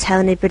mustn't tell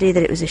anybody,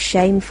 that it was a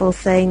shameful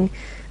thing,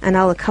 and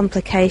all the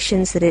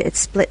complications, that it had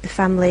split the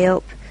family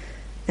up.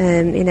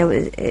 You know,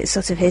 it's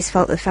sort of his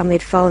fault the family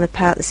had fallen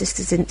apart, the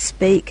sisters didn't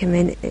speak. I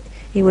mean,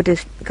 he would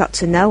have got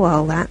to know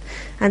all that.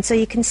 And so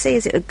you can see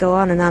as it would go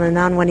on and on and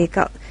on, when he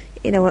got,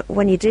 you know,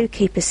 when you do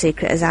keep a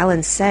secret, as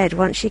Alan said,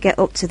 once you get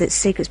up to that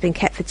secret's been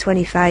kept for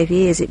 25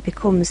 years, it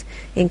becomes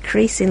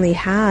increasingly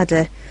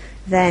harder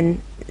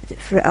then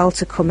for it all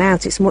to come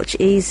out. It's much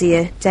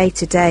easier day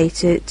to day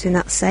to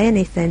not say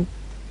anything.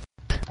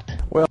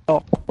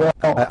 Well,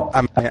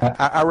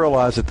 I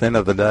realize at the end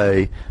of the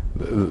day,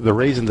 the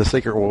reason the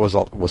secret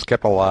was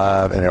kept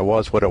alive and it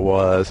was what it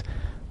was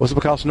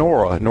because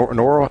Nora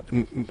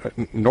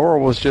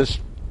was just,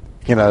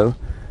 you know,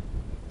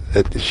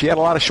 she had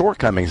a lot of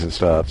shortcomings and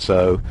stuff.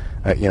 So,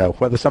 you know,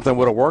 whether something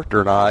would have worked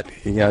or not,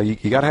 you know, you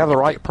got to have the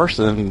right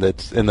person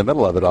that's in the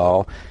middle of it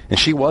all. And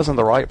she wasn't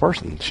the right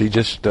person. She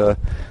just,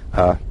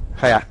 I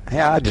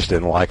just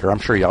didn't like her. I'm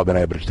sure y'all been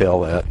able to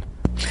tell that.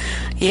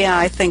 Yeah,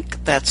 I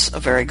think that's a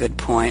very good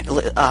point.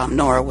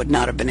 Nora would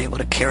not have been able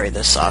to carry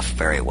this off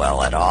very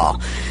well at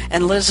all.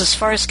 And Liz, as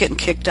far as getting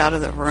kicked out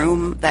of the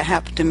room, that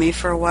happened to me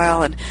for a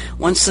while. And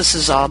once this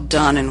is all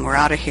done and we're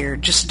out of here,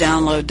 just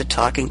download the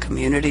Talking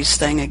Communities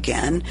thing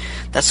again.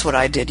 That's what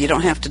I did. You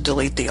don't have to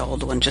delete the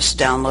old one, just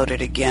download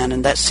it again.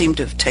 And that seemed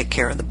to take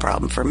care of the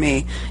problem for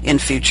me in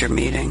future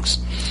meetings.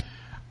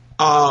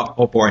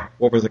 Oh boy,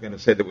 what was I going to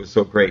say that was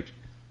so great?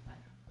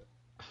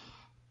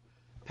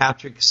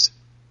 Patrick's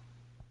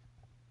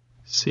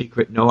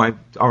secret. No, I've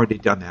already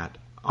done that.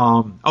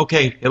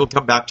 Okay, it'll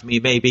come back to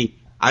me maybe.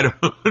 I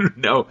don't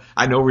know.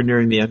 I know we're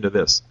nearing the end of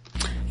this.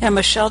 Yeah,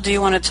 Michelle, do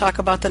you want to talk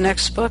about the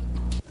next book?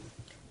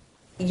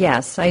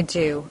 Yes, I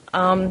do.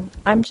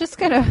 I'm just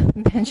going to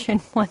mention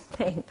one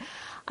thing.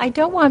 I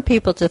don't want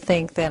people to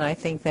think that I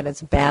think that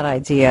it's a bad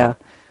idea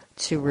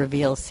to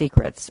reveal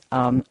secrets.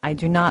 I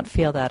do not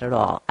feel that at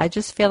all. I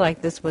just feel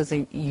like this was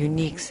a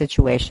unique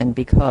situation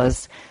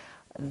because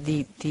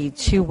the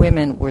two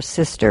women were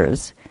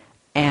sisters.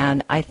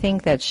 And I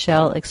think that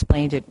Shell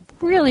explained it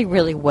really,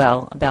 really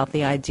well about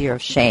the idea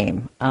of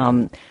shame.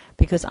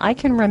 Because I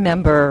can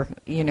remember,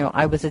 you know,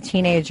 I was a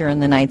teenager in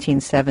the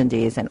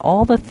 1970s, and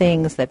all the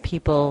things that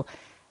people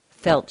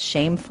felt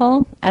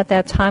shameful at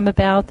that time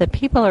about, that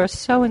people are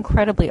so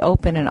incredibly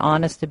open and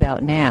honest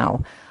about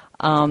now.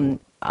 I'm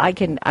not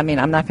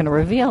going to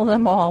reveal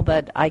them all,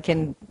 but I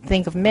can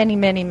think of many,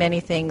 many, many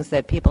things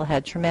that people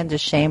had tremendous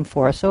shame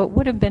for. So it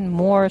would have been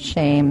more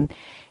shame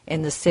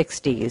in the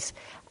 60s.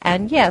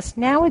 And yes,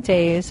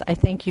 nowadays, I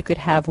think you could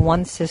have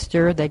one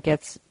sister that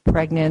gets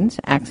pregnant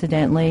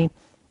accidentally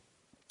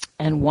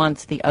and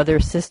wants the other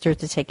sister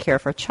to take care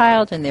of her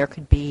child, and there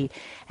could be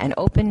an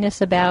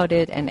openness about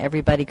it, and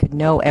everybody could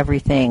know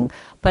everything.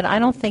 But I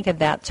don't think at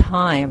that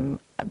time,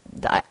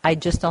 I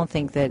just don't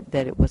think that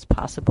it was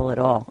possible at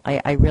all.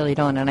 I really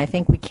don't. And I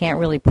think we can't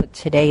really put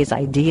today's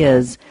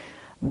ideas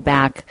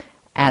back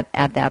at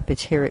that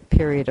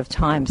period of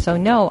time. So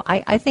no,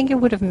 I think it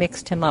would have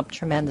mixed him up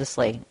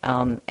tremendously.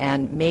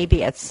 And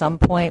maybe at some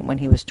point when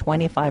he was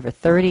 25 or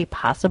 30,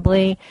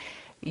 possibly,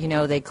 you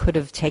know, they could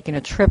have taken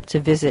a trip to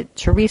visit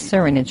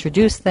Teresa and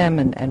introduce them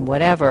and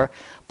whatever,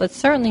 but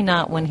certainly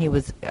not when he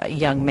was a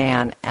young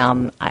man.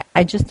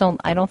 I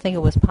don't think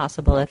it was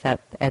possible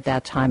at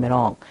that time at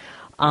all.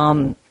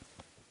 And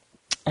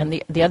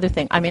the other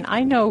thing,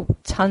 I know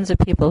tons of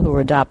people who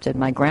were adopted.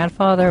 My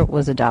grandfather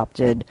was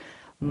adopted.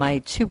 My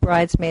two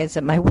bridesmaids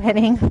at my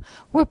wedding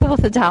were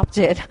both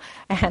adopted.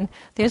 And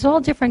there's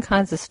all different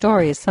kinds of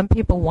stories. Some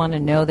people want to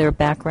know their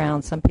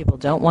background. Some people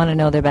don't want to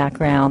know their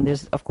background.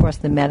 There's, of course,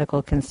 the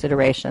medical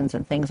considerations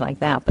and things like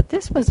that. But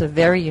this was a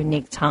very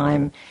unique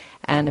time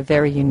and a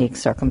very unique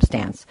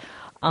circumstance.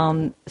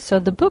 So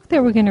the book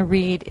that we're going to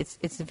read,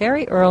 it's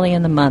very early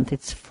in the month.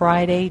 It's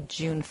Friday,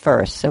 June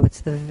 1st. So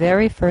it's the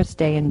very first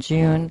day in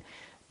June,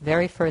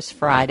 very first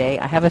Friday.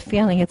 I have a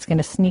feeling it's going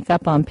to sneak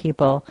up on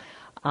people.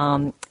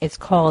 It's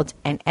called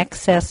An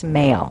Excess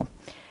Male,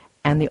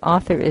 and the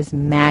author is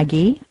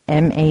Maggie,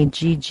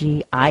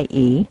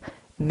 Maggie.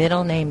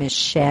 Middle name is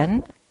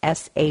Shen,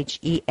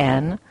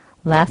 Shen.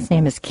 Last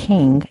name is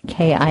King,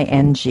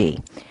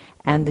 King.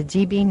 And the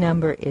DB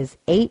number is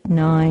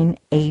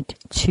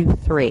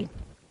 89823.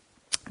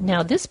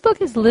 Now, this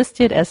book is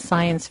listed as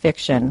science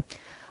fiction,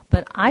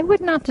 but I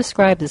would not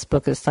describe this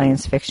book as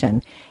science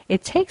fiction.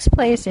 It takes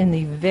place in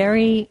the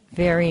very,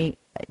 very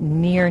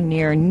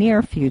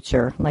near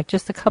future, like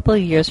just a couple of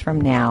years from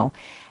now,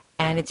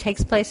 and it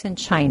takes place in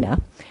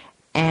China.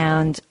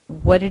 And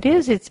what it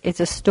is, it's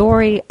a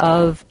story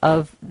of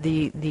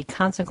the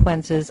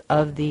consequences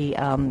of the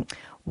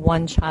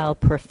one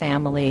child per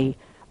family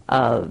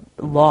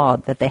law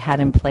that they had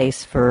in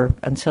place for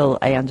until,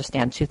 I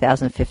understand,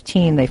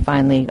 2015. They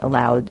finally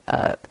allowed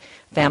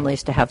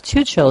families to have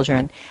 2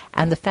 children,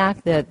 and the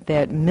fact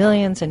that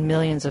millions and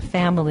millions of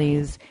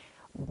families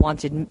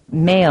wanted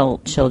male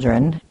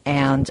children,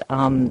 and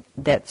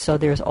so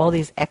there's all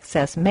these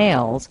excess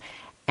males,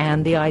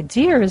 And the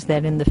idea is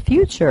that in the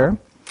future,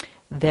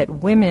 that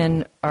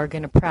women are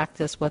going to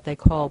practice what they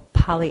call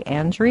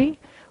polyandry,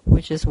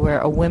 which is where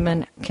a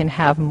woman can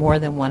have more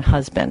than one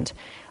husband,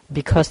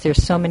 because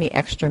there's so many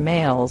extra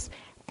males,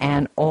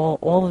 and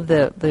all of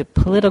the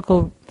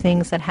political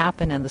things that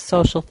happen and the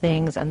social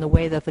things and the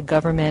way that the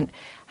government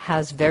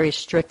has very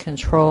strict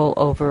control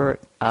over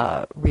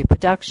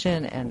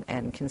reproduction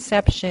and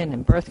conception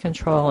and birth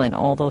control and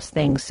all those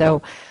things.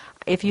 So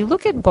if you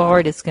look at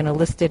Bard, it's going to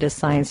list it as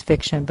science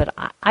fiction, but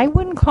I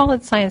wouldn't call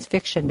it science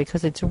fiction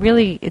because it's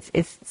really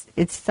it's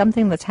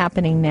something that's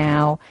happening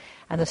now,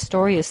 and the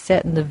story is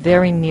set in the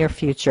very near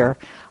future.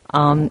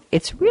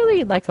 It's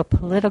really like a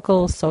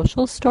political,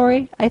 social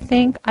story, I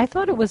think. I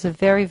thought it was a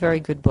very, very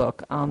good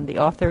book. The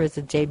author is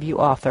a debut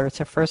author. It's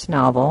her first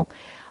novel,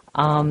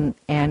 and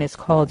it's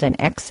called An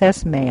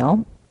Excess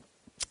Male.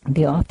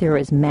 The author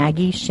is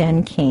Maggie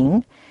Shen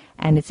King,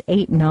 and it's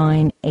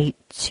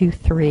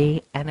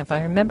 89823. And if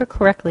I remember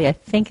correctly, I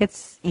think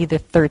it's either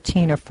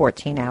 13 or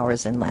 14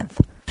 hours in length.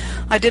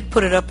 I did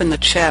put it up in the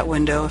chat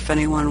window. If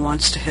anyone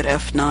wants to hit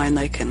F9,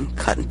 they can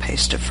cut and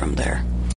paste it from there.